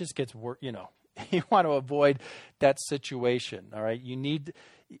feedback, and it just gets worse. You want to avoid that situation, all right? You need,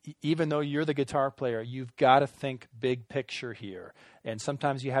 even though you're the guitar player, you've got to think big picture here. And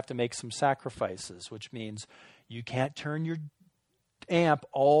sometimes you have to make some sacrifices, which means you can't turn your amp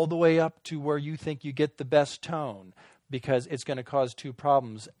all the way up to where you think you get the best tone, because it's going to cause two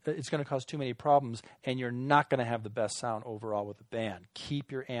problems. It's going to cause too many problems, and you're not going to have the best sound overall with the band.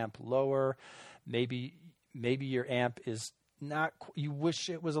 Keep your amp lower. Maybe your amp is not, you wish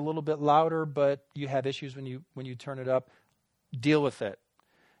it was a little bit louder, but you have issues when you turn it up. Deal with it.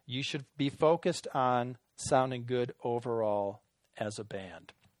 You should be focused on sounding good overall as a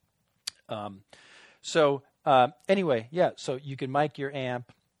band. So you can mic your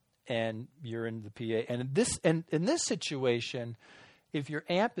amp, and you're in the PA. And in this situation, if your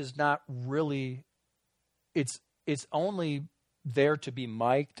amp is not really, it's only there to be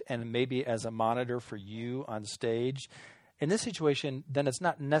mic'd and maybe as a monitor for you on stage. In this situation, then it's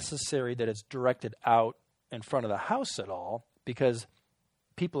not necessary that it's directed out in front of the house at all, because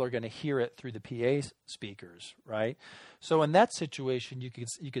people are going to hear it through the PA speakers, right? So in that situation, you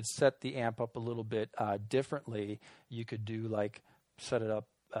could set the amp up a little bit differently. You could do set it up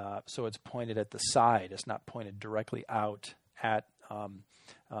so it's pointed at the side. It's not pointed directly out at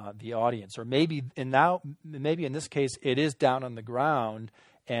the audience. Or maybe in this case, it is down on the ground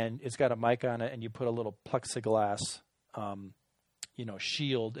and it's got a mic on it, and you put a little plexiglass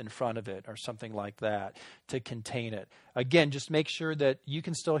shield in front of it or something like that to contain it. Again, just make sure that you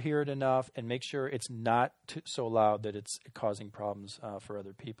can still hear it enough, and make sure it's not so loud that it's causing problems for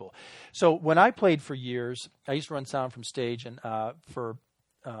other people. So when I played for years, I used to run sound from stage, and for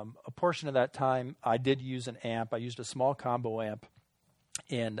a portion of that time, I did use an amp. I used a small combo amp,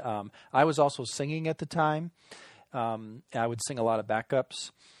 and I was also singing at the time. I would sing a lot of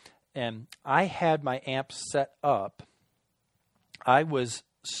backups, and I had my amp set up. I was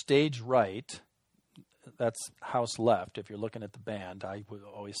stage right. That's house left. If you're looking at the band, I would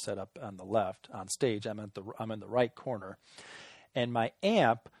always set up on the left. On stage, I'm in the right corner, and my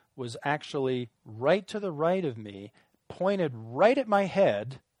amp was actually right to the right of me, pointed right at my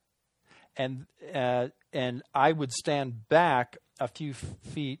head, and I would stand back a few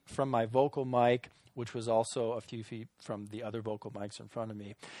feet from my vocal mic, which was also a few feet from the other vocal mics in front of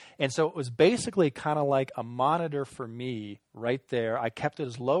me. And so it was basically kind of like a monitor for me right there. I kept it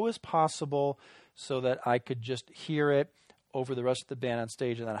as low as possible so that I could just hear it over the rest of the band on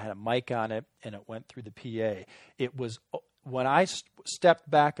stage, and then I had a mic on it, and it went through the PA. It was, when I stepped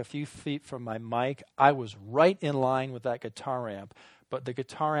back a few feet from my mic, I was right in line with that guitar amp, but the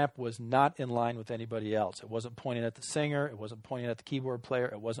guitar amp was not in line with anybody else. It wasn't pointing at the singer. It wasn't pointing at the keyboard player.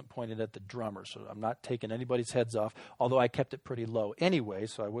 It wasn't pointing at the drummer. So I'm not taking anybody's heads off, although I kept it pretty low anyway,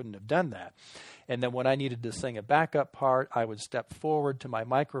 so I wouldn't have done that. And then when I needed to sing a backup part, I would step forward to my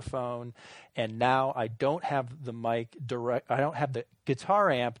microphone, and now I don't have the mic direct. I don't have the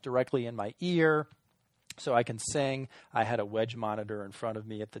guitar amp directly in my ear, so I can sing. I had a wedge monitor in front of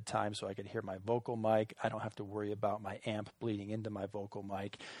me at the time so I could hear my vocal mic. I don't have to worry about my amp bleeding into my vocal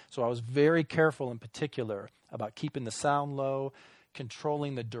mic. So I was very careful in particular about keeping the sound low,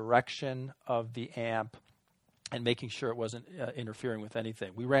 controlling the direction of the amp, and making sure it wasn't interfering with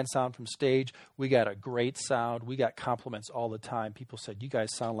anything. We ran sound from stage. We got a great sound. We got compliments all the time. People said, "You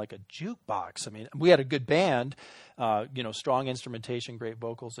guys sound like a jukebox." I mean, we had a good band, strong instrumentation, great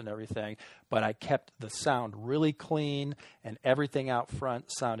vocals and everything, but I kept the sound really clean, and everything out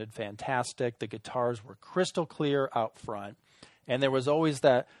front sounded fantastic. The guitars were crystal clear out front, and there was always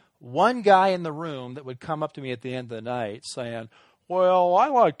that one guy in the room that would come up to me at the end of the night saying, "Well, I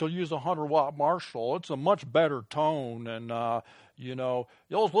like to use a 100-watt Marshall. It's a much better tone, and,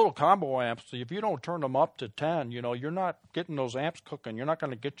 those little combo amps, if you don't turn them up to 10, you're not getting those amps cooking. You're not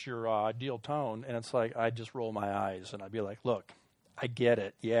going to get your ideal tone." And it's like, I just roll my eyes, and I'd be like, "Look, I get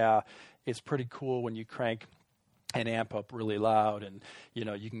it. Yeah, it's pretty cool when you crank an amp up really loud, and,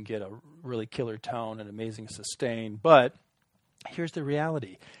 you can get a really killer tone and amazing sustain. But here's the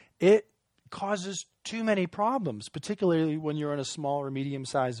reality. It causes too many problems, particularly when you're in a small or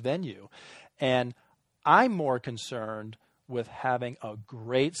medium-sized venue. And I'm more concerned with having a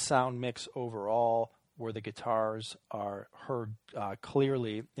great sound mix overall where the guitars are heard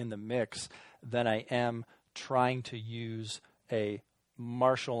clearly in the mix than I am trying to use a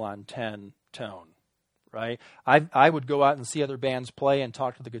Marshall on 10 tone, right? I would go out and see other bands play and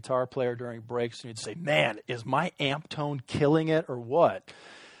talk to the guitar player during breaks, and he'd say, "Man, is my amp tone killing it or what?"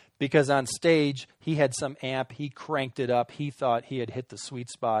 Because on stage, he had some amp, he cranked it up, he thought he had hit the sweet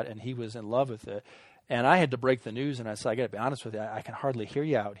spot, and he was in love with it. And I had to break the news, and I said, "I got to be honest with you, I can hardly hear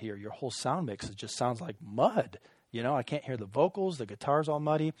you out here. Your whole sound mix, it just sounds like mud. I can't hear the vocals, the guitar's all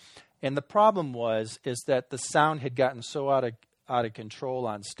muddy." And the problem is that the sound had gotten so out of control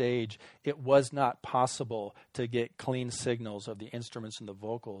on stage, it was not possible to get clean signals of the instruments and the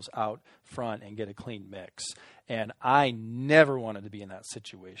vocals out front and get a clean mix. And I never wanted to be in that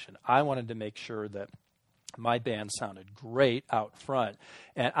situation. I wanted to make sure that my band sounded great out front.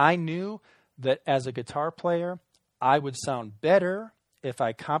 And I knew that as a guitar player, I would sound better if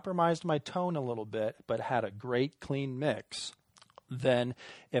I compromised my tone a little bit but had a great clean mix than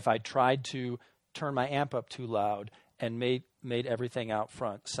if I tried to turn my amp up too loud and made everything out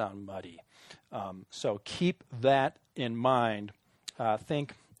front sound muddy. So keep that in mind.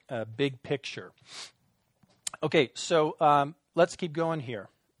 Think big picture. Okay, so let's keep going here.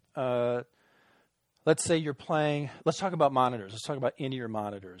 Let's say you're playing, let's talk about monitors. Let's talk about in-ear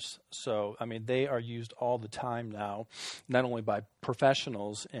monitors. So, they are used all the time now, not only by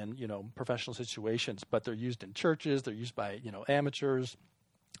professionals in, professional situations, but they're used in churches, they're used by, amateurs.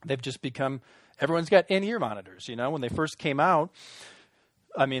 They've just become, everyone's got in-ear monitors, When they first came out,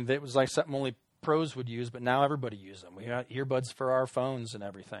 it was like something only pros would use, but now everybody uses them. We got earbuds for our phones and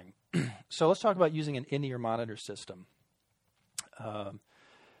everything. So let's talk about using an in-ear monitor system.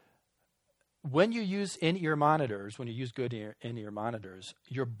 When you use in-ear monitors, when you use good in-ear monitors,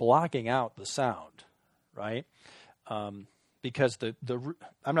 you're blocking out the sound, right? Because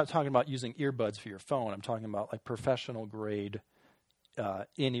I'm not talking about using earbuds for your phone. I'm talking about like professional grade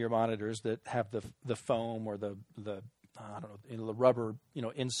in-ear monitors that have the foam or the I don't know, the rubber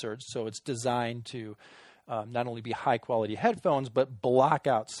inserts. So it's designed to not only be high quality headphones but block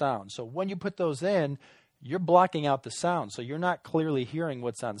out sound. So when you put those in, you're blocking out the sound. So you're not clearly hearing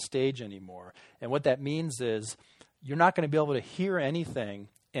what's on stage anymore. And what that means is you're not going to be able to hear anything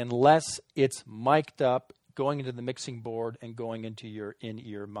unless it's mic'd up, going into the mixing board and going into your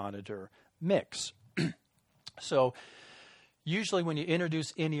in-ear monitor mix. So usually when you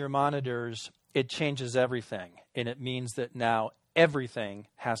introduce in-ear monitors, it changes everything. And it means that now everything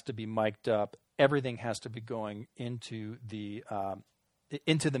has to be mic'd up. Everything has to be going into the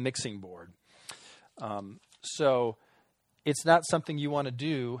mixing board. So it's not something you want to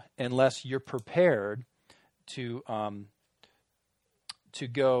do unless you're prepared to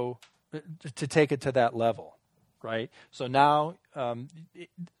take it to that level, right? So now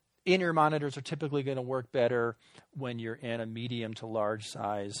in-ear monitors are typically going to work better when you're in a medium to large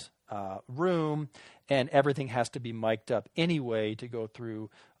size room, and everything has to be mic'd up anyway to go through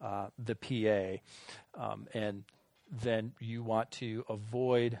the PA. And then you want to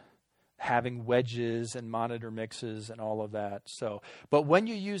avoid having wedges and monitor mixes and all of that. So, but when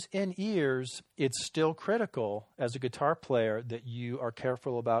you use in-ears, it's still critical as a guitar player that you are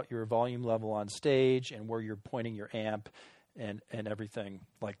careful about your volume level on stage and where you're pointing your amp and everything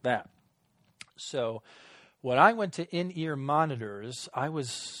like that. So when I went to in-ear monitors, I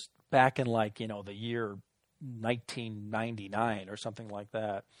was back in the year 1999 or something like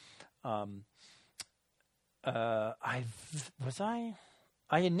that.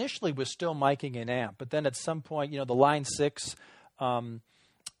 I initially was still miking an amp, but then at some point, the Line 6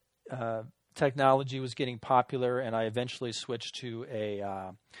 technology was getting popular, and I eventually switched to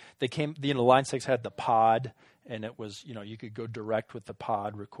the Line 6 had the pod, and it was, you could go direct with the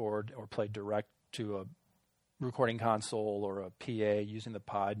pod, record, or play direct to a recording console or a PA using the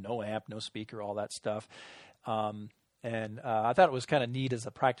pod, no amp, no speaker, all that stuff. And I thought it was kind of neat as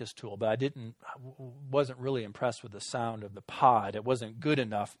a practice tool, but I wasn't really impressed with the sound of the pod. It wasn't good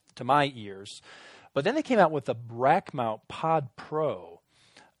enough to my ears. But then they came out with the rack mount Pod Pro,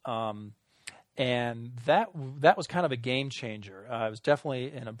 and that was kind of a game changer. It was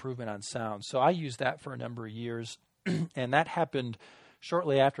definitely an improvement on sound. So I used that for a number of years, and that happened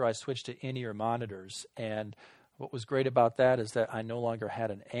shortly after I switched to in-ear monitors. And what was great about that is that I no longer had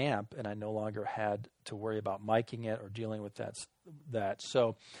an amp, and I no longer had to worry about miking it or dealing with that.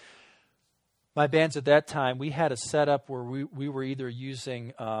 So my bands at that time, we had a setup where we were either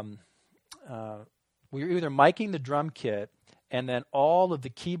using we were either miking the drum kit, and then all of the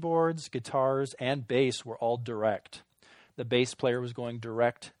keyboards, guitars, and bass were all direct. The bass player was going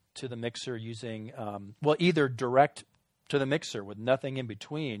direct to the mixer using either direct to the mixer with nothing in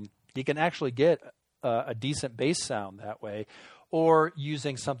between. You can actually get a decent bass sound that way, or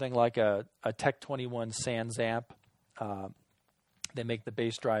using something like a Tech 21 Sans amp. They make the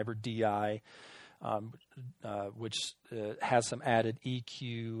bass driver DI, which has some added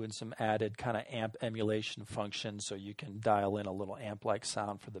EQ and some added kind of amp emulation function, so you can dial in a little amp-like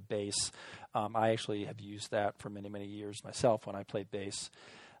sound for the bass. I actually have used that for many, many years myself when I play bass.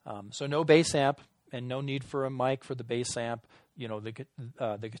 So no bass amp and no need for a mic for the bass amp.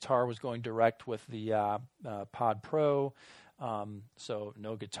 The guitar was going direct with the Pod Pro, so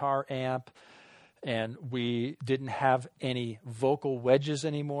no guitar amp. And we didn't have any vocal wedges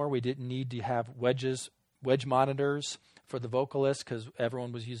anymore. We didn't need to have wedge monitors for the vocalist because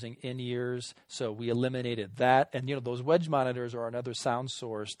everyone was using in-ears. So we eliminated that. And, those wedge monitors are another sound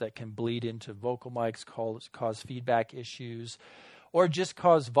source that can bleed into vocal mics, cause feedback issues, or just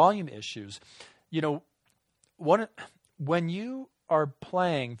cause volume issues. When you are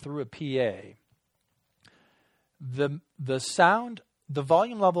playing through a PA, the sound, the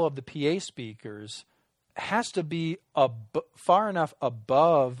volume level of the PA speakers has to be far enough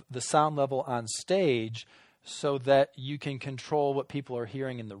above the sound level on stage so that you can control what people are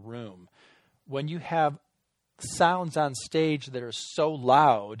hearing in the room. When you have sounds on stage that are so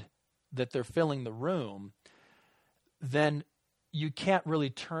loud that they're filling the room, then you can't really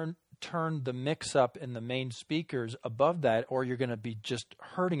turn the mix up in the main speakers above that, or you're going to be just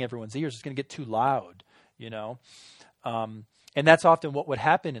hurting everyone's ears. It's going to get too loud, And that's often what would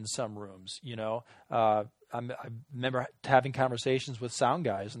happen in some rooms, I remember having conversations with sound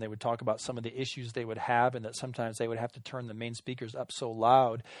guys, and they would talk about some of the issues they would have, and that sometimes they would have to turn the main speakers up so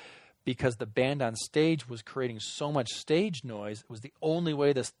loud because the band on stage was creating so much stage noise. It was the only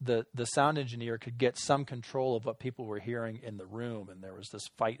way the sound engineer could get some control of what people were hearing in the room, and there was this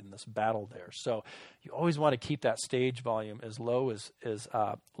fight and this battle there. So you always want to keep that stage volume as low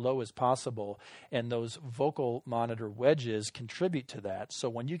as possible, and those vocal monitor wedges contribute to that. So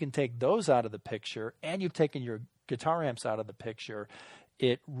when you can take those out of the picture and you've taken your guitar amps out of the picture,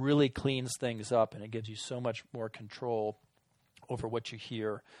 it really cleans things up, and it gives you so much more control over what you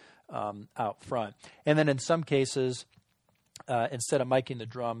hear out front. And then in some cases, instead of miking the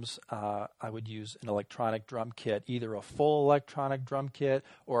drums, I would use an electronic drum kit, either a full electronic drum kit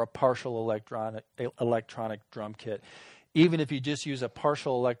or a partial electronic drum kit. Even if you just use a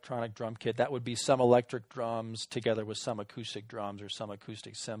partial electronic drum kit, that would be some electric drums together with some acoustic drums or some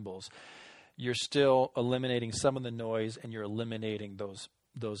acoustic cymbals. You're still eliminating some of the noise, and you're eliminating those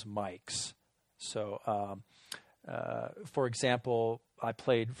mics. So, for example, I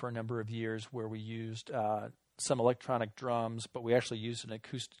played for a number of years where we used some electronic drums, but we actually used an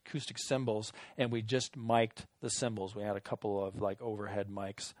acoustic cymbals, and we just mic'd the cymbals. We had a couple of like overhead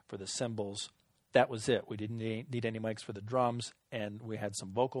mics for the cymbals. That was it. We didn't need any mics for the drums, and we had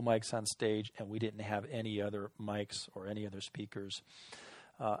some vocal mics on stage, and we didn't have any other mics or any other speakers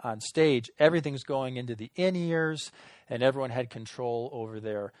on stage. Everything's going into the in-ears, and everyone had control over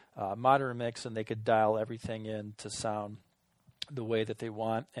their monitor mix, and they could dial everything in to sound the way that they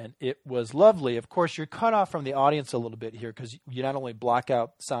want, and it was lovely. Of course, you're cut off from the audience a little bit here because you not only block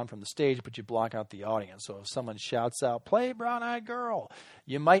out sound from the stage, but you block out the audience. So if someone shouts out, "Play Brown Eyed Girl,"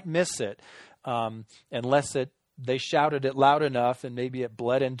 you might miss it unless they shouted it loud enough and maybe it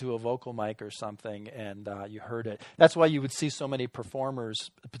bled into a vocal mic or something and you heard it. That's why you would see so many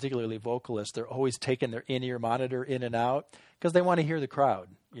performers, particularly vocalists, they're always taking their in-ear monitor in and out because they want to hear the crowd,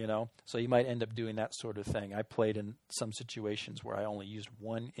 you know. So you might end up doing that sort of thing. I played in some situations where I only used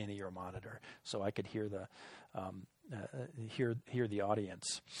one in-ear monitor so I could hear the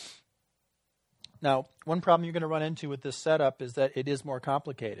audience. Now, one problem you're going to run into with this setup is that it is more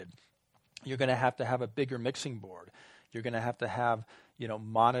complicated. You're going to have a bigger mixing board. You're going to have,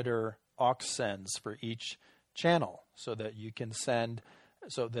 monitor aux sends for each channel so that you can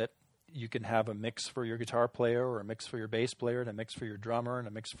have a mix for your guitar player or a mix for your bass player and a mix for your drummer and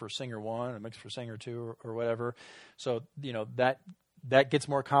a mix for singer one and a mix for singer two or whatever. So, that gets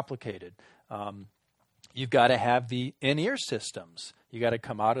more complicated. You've got to have the in-ear systems. You got to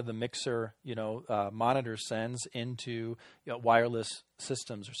come out of the mixer, monitor sends into wireless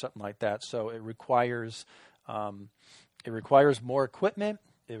systems or something like that. So it requires more equipment.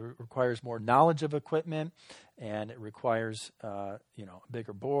 It requires more knowledge of equipment, and it requires a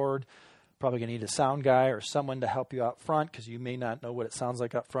bigger board. Probably going to need a sound guy or someone to help you out front because you may not know what it sounds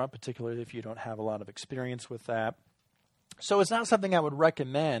like up front, particularly if you don't have a lot of experience with that. So it's not something I would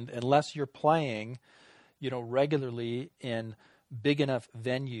recommend unless you're playing regularly in big enough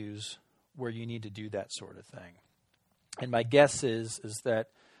venues where you need to do that sort of thing. And my guess is that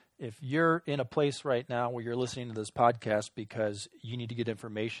if you're in a place right now where you're listening to this podcast because you need to get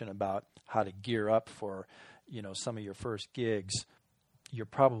information about how to gear up for, some of your first gigs, you're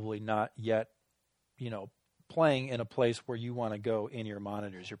probably not yet, playing in a place where you want to go in your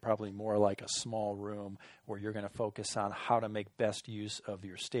monitors. You're probably more like a small room where you're going to focus on how to make best use of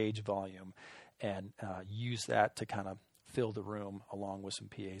your stage volume and use that to kind of fill the room along with some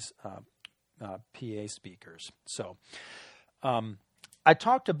PA speakers. So I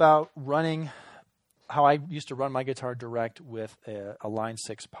talked about how I used to run my guitar direct with a Line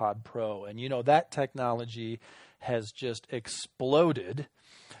 6 Pod Pro. And that technology has just exploded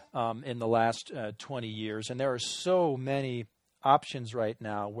in the last 20 years. And there are so many options right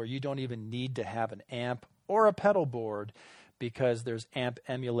now where you don't even need to have an amp or a pedal board, because there's amp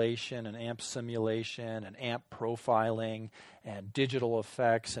emulation and amp simulation and amp profiling and digital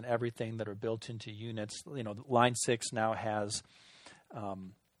effects and everything that are built into units. Line 6 now has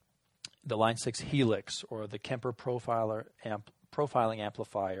the Line 6 Helix or the Kemper profiling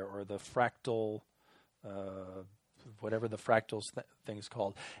amplifier or the Fractal, whatever the Fractals thing's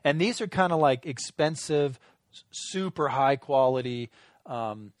called. And these are kind of like expensive, super high quality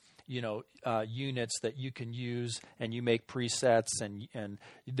units that you can use, and you make presets, and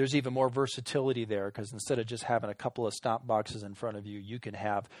there's even more versatility there because instead of just having a couple of stomp boxes in front of you, you can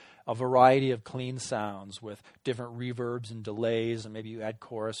have a variety of clean sounds with different reverbs and delays, and maybe you add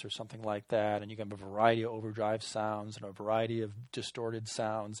chorus or something like that, and you can have a variety of overdrive sounds and a variety of distorted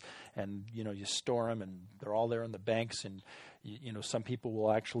sounds, and you store them, and they're all there in the banks, and some people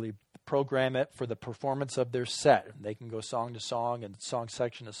will actually program it for the performance of their set. They can go song to song and song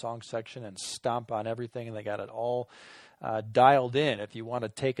section to song section and stomp on everything, and they got it all dialed in if you want to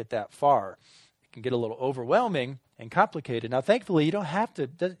take it that far. It can get a little overwhelming and complicated. Now, thankfully, you don't have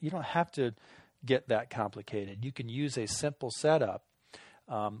to get that complicated. You can use a simple setup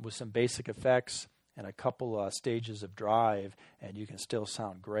with some basic effects and a couple stages of drive, and you can still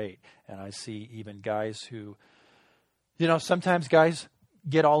sound great. And I see even guys who, sometimes guys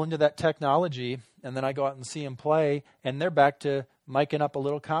get all into that technology, and then I go out and see them play, and they're back to miking up a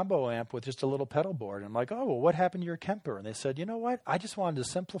little combo amp with just a little pedal board. And I'm like, oh, well, what happened to your Kemper? And they said, you know what? I just wanted to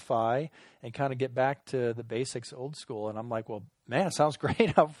simplify and kind of get back to the basics, old school. And I'm like, well, man, it sounds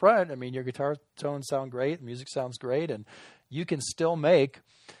great up front. I mean, your guitar tones sound great, the music sounds great, and you can still make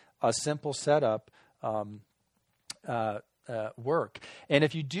a simple setup work. And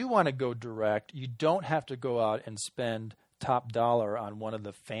if you do want to go direct, you don't have to go out and spend top dollar on one of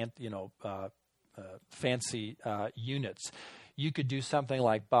the fancy units. You could do something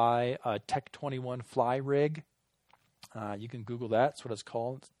like buy a Tech 21 fly rig. You can Google that. That's what it's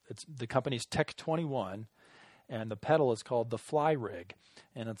called. It's the company's Tech 21, and the pedal is called the fly rig.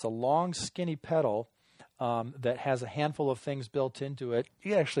 And it's a long, skinny pedal that has a handful of things built into it.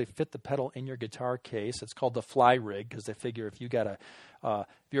 You actually fit the pedal in your guitar case. It's called the fly rig because they figure if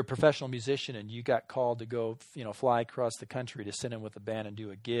you're a professional musician and you got called to go, fly across the country to sit in with a band and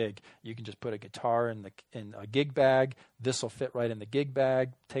do a gig, you can just put a guitar in a gig bag. This will fit right in the gig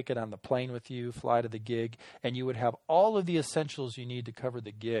bag. Take it on the plane with you, fly to the gig, and you would have all of the essentials you need to cover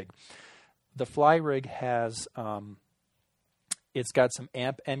the gig. The fly rig has it's got some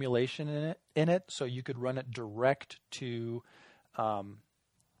amp emulation in it, so you could run it direct to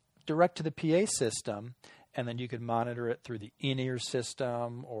the PA system, and then you could monitor it through the in-ear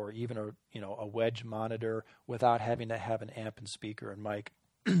system or even a wedge monitor without having to have an amp and speaker and mic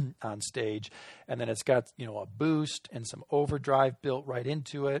on stage. And then it's got a boost and some overdrive built right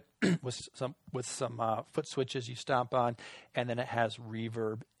into it with some foot switches you stomp on, and then it has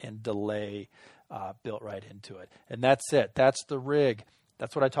reverb and delay built right into it. And that's it. That's the rig.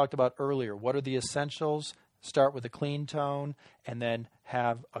 That's what I talked about earlier. What are the essentials? Start with a clean tone and then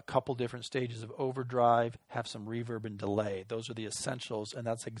have a couple different stages of overdrive, have some reverb and delay. Those are the essentials, and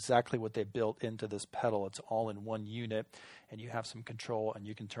that's exactly what they built into this pedal. It's all in one unit, and you have some control, and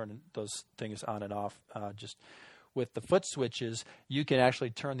you can turn those things on and off just with the foot switches. You can actually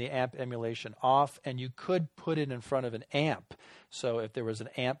turn the amp emulation off, and you could put it in front of an amp. So if there was an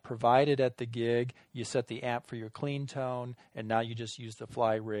amp provided at the gig, you set the amp for your clean tone, and now you just use the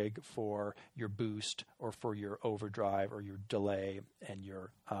fly rig for your boost or for your overdrive or your delay and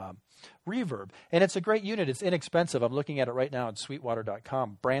your reverb. And it's a great unit. It's inexpensive. I'm looking at it right now at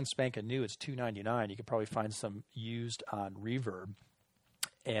sweetwater.com. Brand spanking new. It's $299. You could probably find some used on Reverb.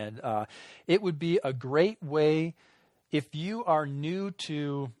 And it would be a great way if you are new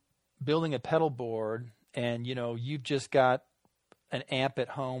to building a pedal board and, you've just got an amp at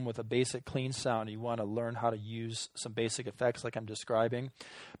home with a basic clean sound. You want to learn how to use some basic effects like I'm describing,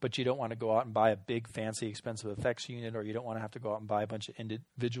 but you don't want to go out and buy a big, fancy, expensive effects unit, or you don't want to have to go out and buy a bunch of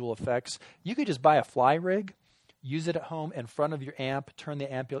individual effects. You could just buy a fly rig, use it at home in front of your amp, turn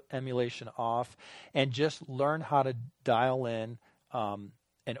the amp emulation off, and just learn how to dial in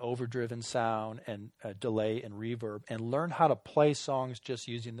an overdriven sound and a delay and reverb, and learn how to play songs just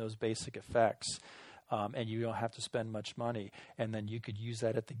using those basic effects. And you don't have to spend much money. And then you could use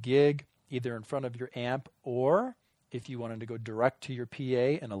that at the gig, either in front of your amp, or if you wanted to go direct to your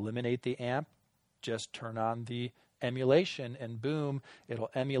PA and eliminate the amp, just turn on the emulation and boom,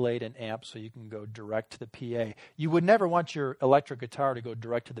 it'll emulate an amp so you can go direct to the PA. You would never want your electric guitar to go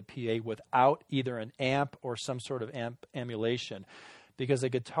direct to the PA without either an amp or some sort of amp emulation, because a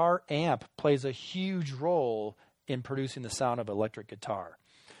guitar amp plays a huge role in producing the sound of an electric guitar.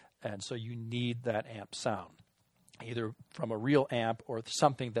 And so you need that amp sound, either from a real amp or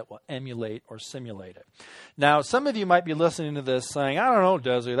something that will emulate or simulate it. Now, some of you might be listening to this saying, I don't know,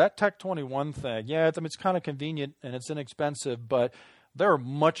 Desi, that Tech 21 thing, it's kind of convenient and it's inexpensive, but there are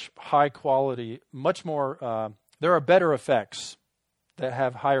much high quality, much more, there are better effects that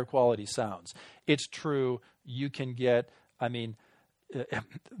have higher quality sounds. It's true. You can get,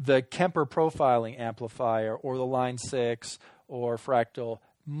 the Kemper profiling amplifier or the Line 6 or Fractal,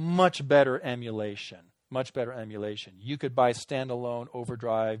 much better emulation. You could buy standalone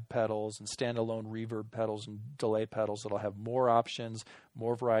overdrive pedals and standalone reverb pedals and delay pedals that'll have more options,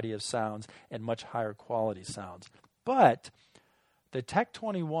 more variety of sounds, and much higher quality sounds. But the Tech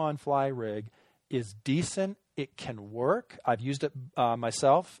 21 fly rig is decent. It can work. I've used it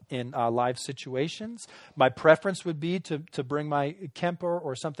myself in live situations. My preference would be to bring my Kemper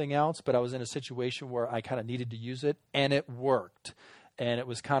or something else, but I was in a situation where I kind of needed to use it, and it worked. And it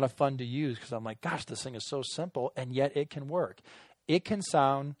was kind of fun to use because I'm like, gosh, this thing is so simple, and yet it can work. It can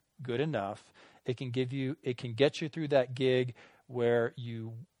sound good enough. It can get you through that gig where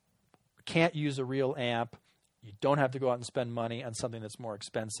you can't use a real amp. You don't have to go out and spend money on something that's more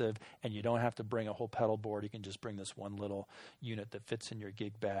expensive, and you don't have to bring a whole pedal board. You can just bring this one little unit that fits in your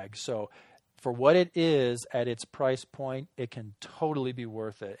gig bag. So for what it is at its price point, it can totally be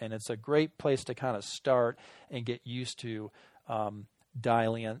worth it. And it's a great place to kind of start and get used to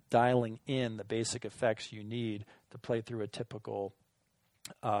dialing in the basic effects you need to play through a typical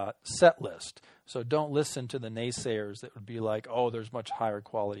set list. So don't listen to the naysayers that would be like, oh, there's much higher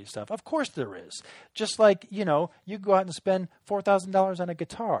quality stuff. Of course there is. Just like, you go out and spend $4,000 on a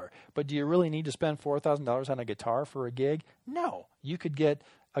guitar. But do you really need to spend $4,000 on a guitar for a gig? No. You could get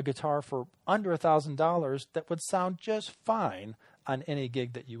a guitar for under $1,000 that would sound just fine on any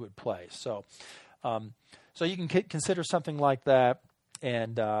gig that you would play. So you can consider something like that,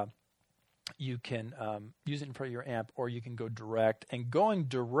 and you can use it in front of your amp, or you can go direct. And going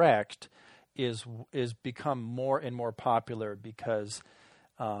direct is become more and more popular because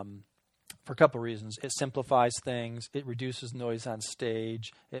for a couple of reasons. It simplifies things. It reduces noise on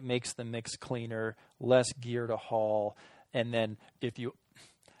stage. It makes the mix cleaner, less gear to haul. And then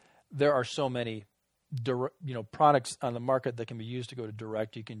there are so many products on the market that can be used to go to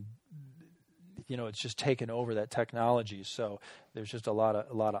direct. You can it's just taken over that technology. So there's just a lot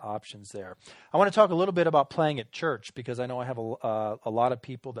of options there. I want to talk a little bit about playing at church, because I know I have a lot of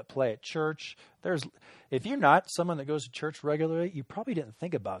people that play at church. If you're not someone that goes to church regularly, you probably didn't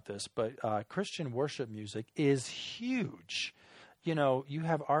think about this, but Christian worship music is huge. You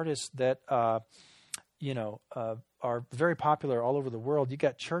have artists that are very popular all over the world. You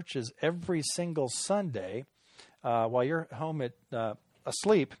got churches every single Sunday while you're home at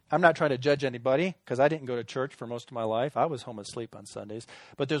asleep. I'm not trying to judge anybody, because I didn't go to church for most of my life. I was home asleep on Sundays.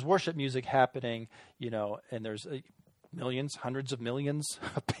 But there's worship music happening, and there's millions, hundreds of millions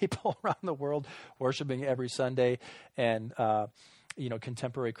of people around the world worshiping every Sunday. And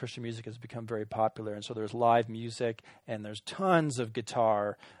contemporary Christian music has become very popular. And so there's live music, and there's tons of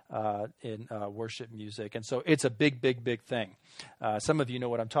guitar in worship music. And so it's a big, big, big thing. Some of you know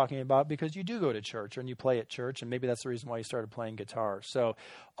what I'm talking about because you do go to church and you play at church, and maybe that's the reason why you started playing guitar. So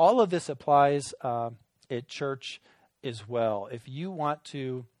all of this applies at church as well. If you want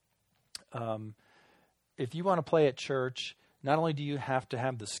to play at church, not only do you have to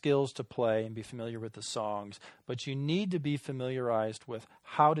have the skills to play and be familiar with the songs, but you need to be familiarized with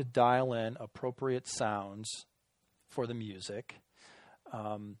how to dial in appropriate sounds for the music.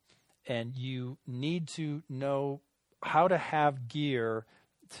 And you need to know how to have gear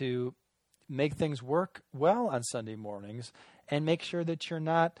to make things work well on Sunday mornings, and make sure that you're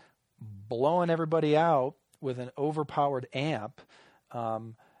not blowing everybody out with an overpowered amp,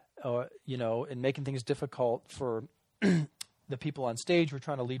 and making things difficult for the people on stage who are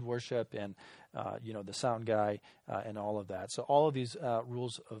trying to lead worship, and the sound guy, and all of that. So all of these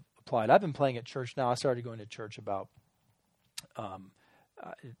rules applied. I've been playing at church now. I started going to church about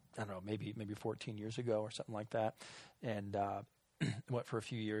I don't know, maybe 14 years ago or something like that, and went for a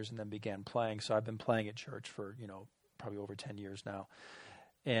few years and then began playing. So I've been playing at church for probably over 10 years now,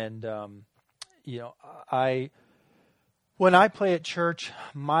 and when I play at church,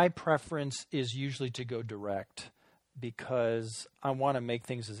 my preference is usually to go direct, because I want to make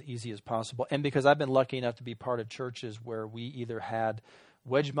things as easy as possible. And because I've been lucky enough to be part of churches where we either had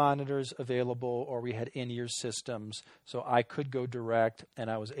wedge monitors available or we had in-ear systems, so I could go direct,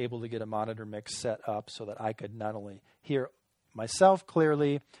 and I was able to get a monitor mix set up so that I could not only hear myself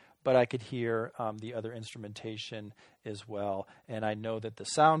clearly, but I could hear the other instrumentation as well. And I know that the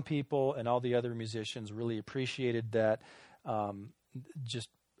sound people and all the other musicians really appreciated that, just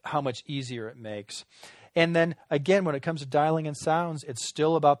how much easier it makes. And then, again, when it comes to dialing in sounds, it's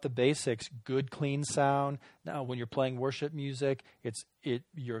still about the basics. Good, clean sound. Now, when you're playing worship music,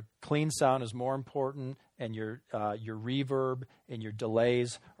 your clean sound is more important, and your reverb and your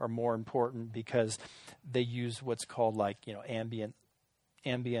delays are more important, because they use what's called ambient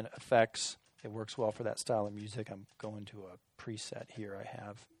effects. It works well for that style of music. I'm going to a preset here I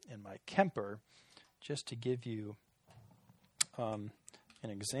have in my Kemper, just to give you an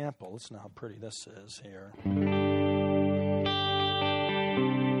example. Listen to how pretty this is here.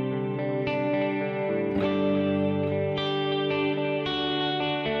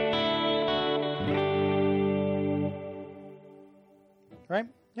 Right?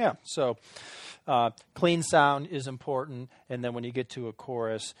 Yeah. So clean sound is important, and then when you get to a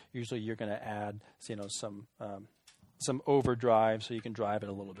chorus, usually you're going to add some overdrive, so you can drive it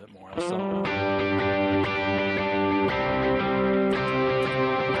a little bit more. So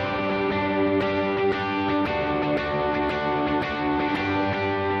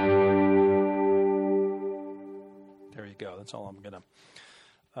go. That's all I'm going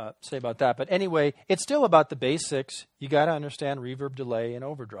to say about that. But anyway, it's still about the basics. You got to understand reverb, delay, and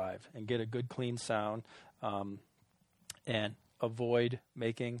overdrive, and get a good, clean sound, and avoid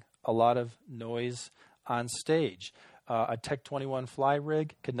making a lot of noise on stage. A Tech 21 fly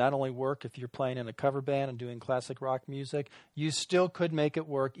rig could not only work if you're playing in a cover band and doing classic rock music, you still could make it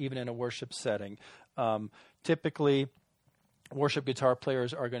work even in a worship setting. Typically, worship guitar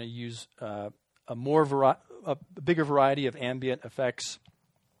players are going to use a bigger variety of ambient effects,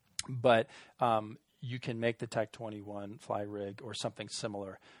 but you can make the Tech 21 fly rig or something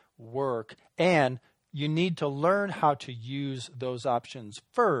similar work, and you need to learn how to use those options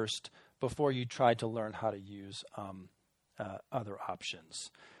first before you try to learn how to use other options.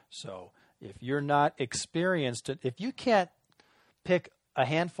 So if you're not experienced, if you can't pick a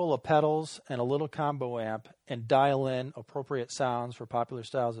handful of pedals and a little combo amp and dial in appropriate sounds for popular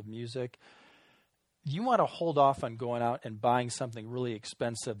styles of music, you want to hold off on going out and buying something really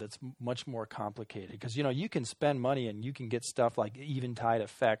expensive that's much more complicated. Because, you can spend money and you can get stuff like Eventide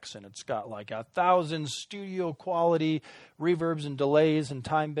effects, and it's got like 1,000 studio quality reverbs and delays and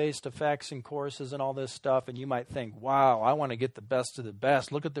time-based effects and choruses and all this stuff. And you might think, wow, I want to get the best of the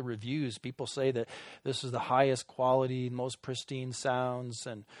best. Look at the reviews. People say that this is the highest quality, most pristine sounds,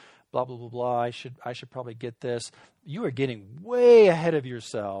 and blah, blah, blah, blah. I should probably get this. You are getting way ahead of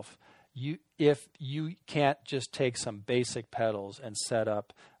yourself if you can't just take some basic pedals and set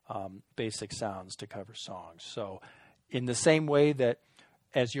up basic sounds to cover songs. So in the same way that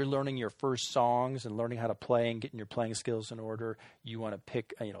as you're learning your first songs and learning how to play and getting your playing skills in order, you want to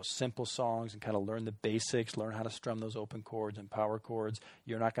pick simple songs and kind of learn the basics, learn how to strum those open chords and power chords.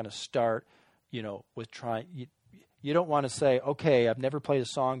 You're not going to start with trying. You don't want to say, okay, I've never played a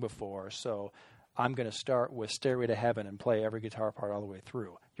song before, so I'm going to start with Stairway to Heaven and play every guitar part all the way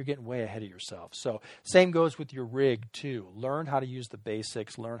through. You're getting way ahead of yourself. So same goes with your rig too. Learn how to use the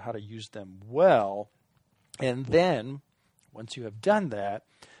basics, learn how to use them well, and then once you have done that,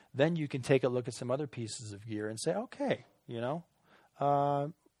 then you can take a look at some other pieces of gear and say, okay,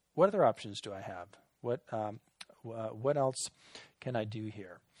 what other options do I have? What else can I do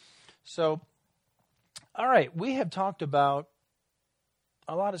here? So, all right, we have talked about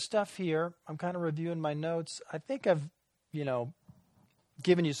a lot of stuff here. I'm kind of reviewing my notes. I think I've,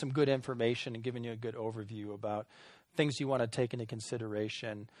 given you some good information and given you a good overview about things you want to take into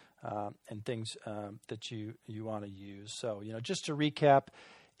consideration and things that you want to use. So, just to recap,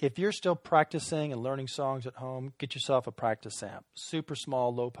 if you're still practicing and learning songs at home, get yourself a practice amp. Super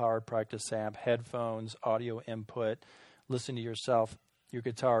small, low-powered practice amp, headphones, audio input. Listen to yourself, your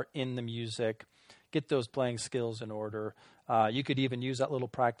guitar in the music. Get those playing skills in order. You could even use that little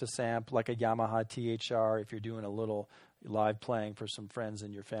practice amp like a Yamaha THR if you're doing a little live playing for some friends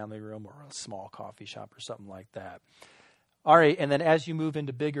in your family room or a small coffee shop or something like that. All right, and then as you move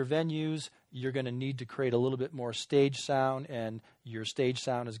into bigger venues, you're going to need to create a little bit more stage sound, and your stage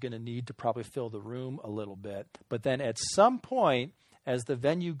sound is going to need to probably fill the room a little bit. But then at some point, as the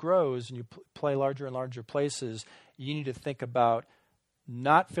venue grows and you play larger and larger places, you need to think about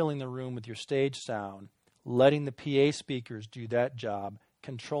not filling the room with your stage sound, letting the PA speakers do that job,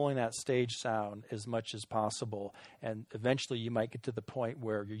 controlling that stage sound as much as possible. And eventually you might get to the point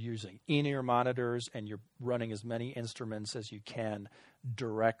where you're using in-ear monitors and you're running as many instruments as you can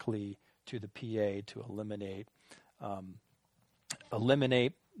directly to the PA to eliminate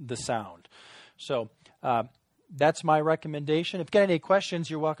the sound. So that's my recommendation. If you got any questions,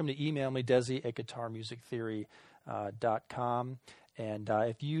 you're welcome to email me, desi@guitarmusictheory.com. And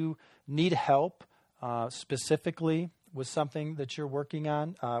if you need help specifically with something that you're working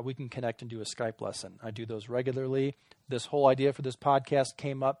on, we can connect and do a Skype lesson. I do those regularly. This whole idea for this podcast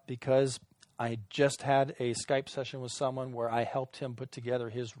came up because I just had a Skype session with someone where I helped him put together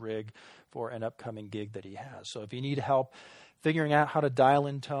his rig for an upcoming gig that he has. So if you need help figuring out how to dial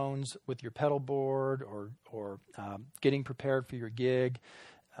in tones with your pedal board or getting prepared for your gig,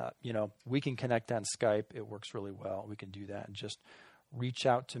 we can connect on Skype. It works really well. We can do that and just reach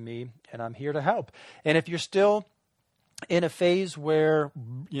out to me, and I'm here to help. And if you're still in a phase where,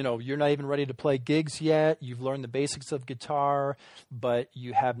 you're not even ready to play gigs yet, you've learned the basics of guitar, but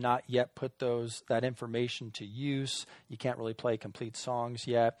you have not yet put that information to use, you can't really play complete songs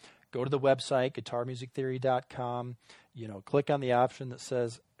yet, go to the website, guitarmusictheory.com, click on the option that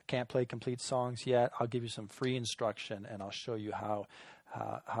says, can't play complete songs yet. I'll give you some free instruction, and I'll show you how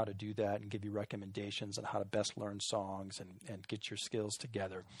how to do that and give you recommendations on how to best learn songs and get your skills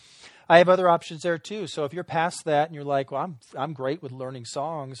together. I have other options there too. So if you're past that and you're like, well, I'm great with learning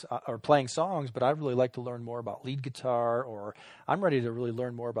songs or playing songs, but I'd really like to learn more about lead guitar, or I'm ready to really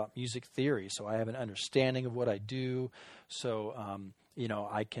learn more about music theory. So I have an understanding of what I do. So,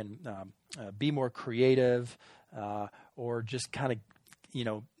 I can be more creative or just kind of,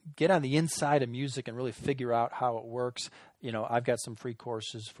 get on the inside of music and really figure out how it works. I've got some free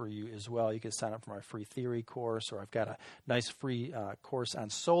courses for you as well. You can sign up for my free theory course, or I've got a nice free course on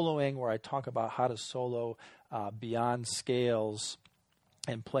soloing where I talk about how to solo beyond scales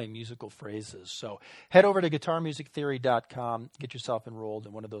and play musical phrases. So head over to guitarmusictheory.com, get yourself enrolled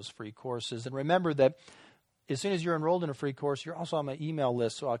in one of those free courses. And remember that as soon as you're enrolled in a free course, you're also on my email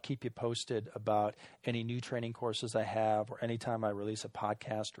list, so I'll keep you posted about any new training courses I have, or anytime I release a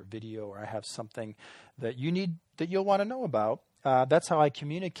podcast or video, or I have something that you'll want to know about. That's how I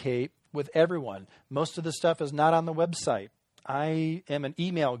communicate with everyone. Most of the stuff is not on the website. I am an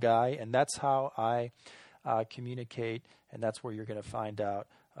email guy, and that's how I communicate, and that's where you're going to find out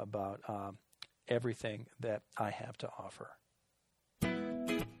about everything that I have to offer.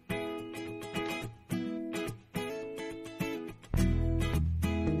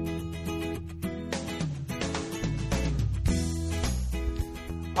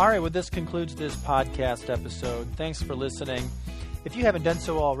 All right, well, this concludes this podcast episode. Thanks for listening. If you haven't done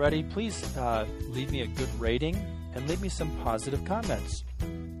so already, please leave me a good rating and leave me some positive comments.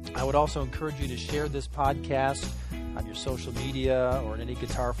 I would also encourage you to share this podcast on your social media or in any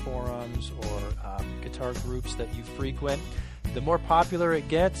guitar forums or guitar groups that you frequent. The more popular it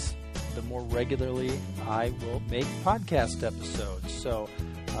gets, the more regularly I will make podcast episodes. So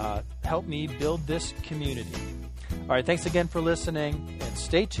help me build this community. All right, thanks again for listening, and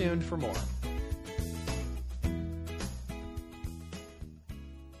stay tuned for more.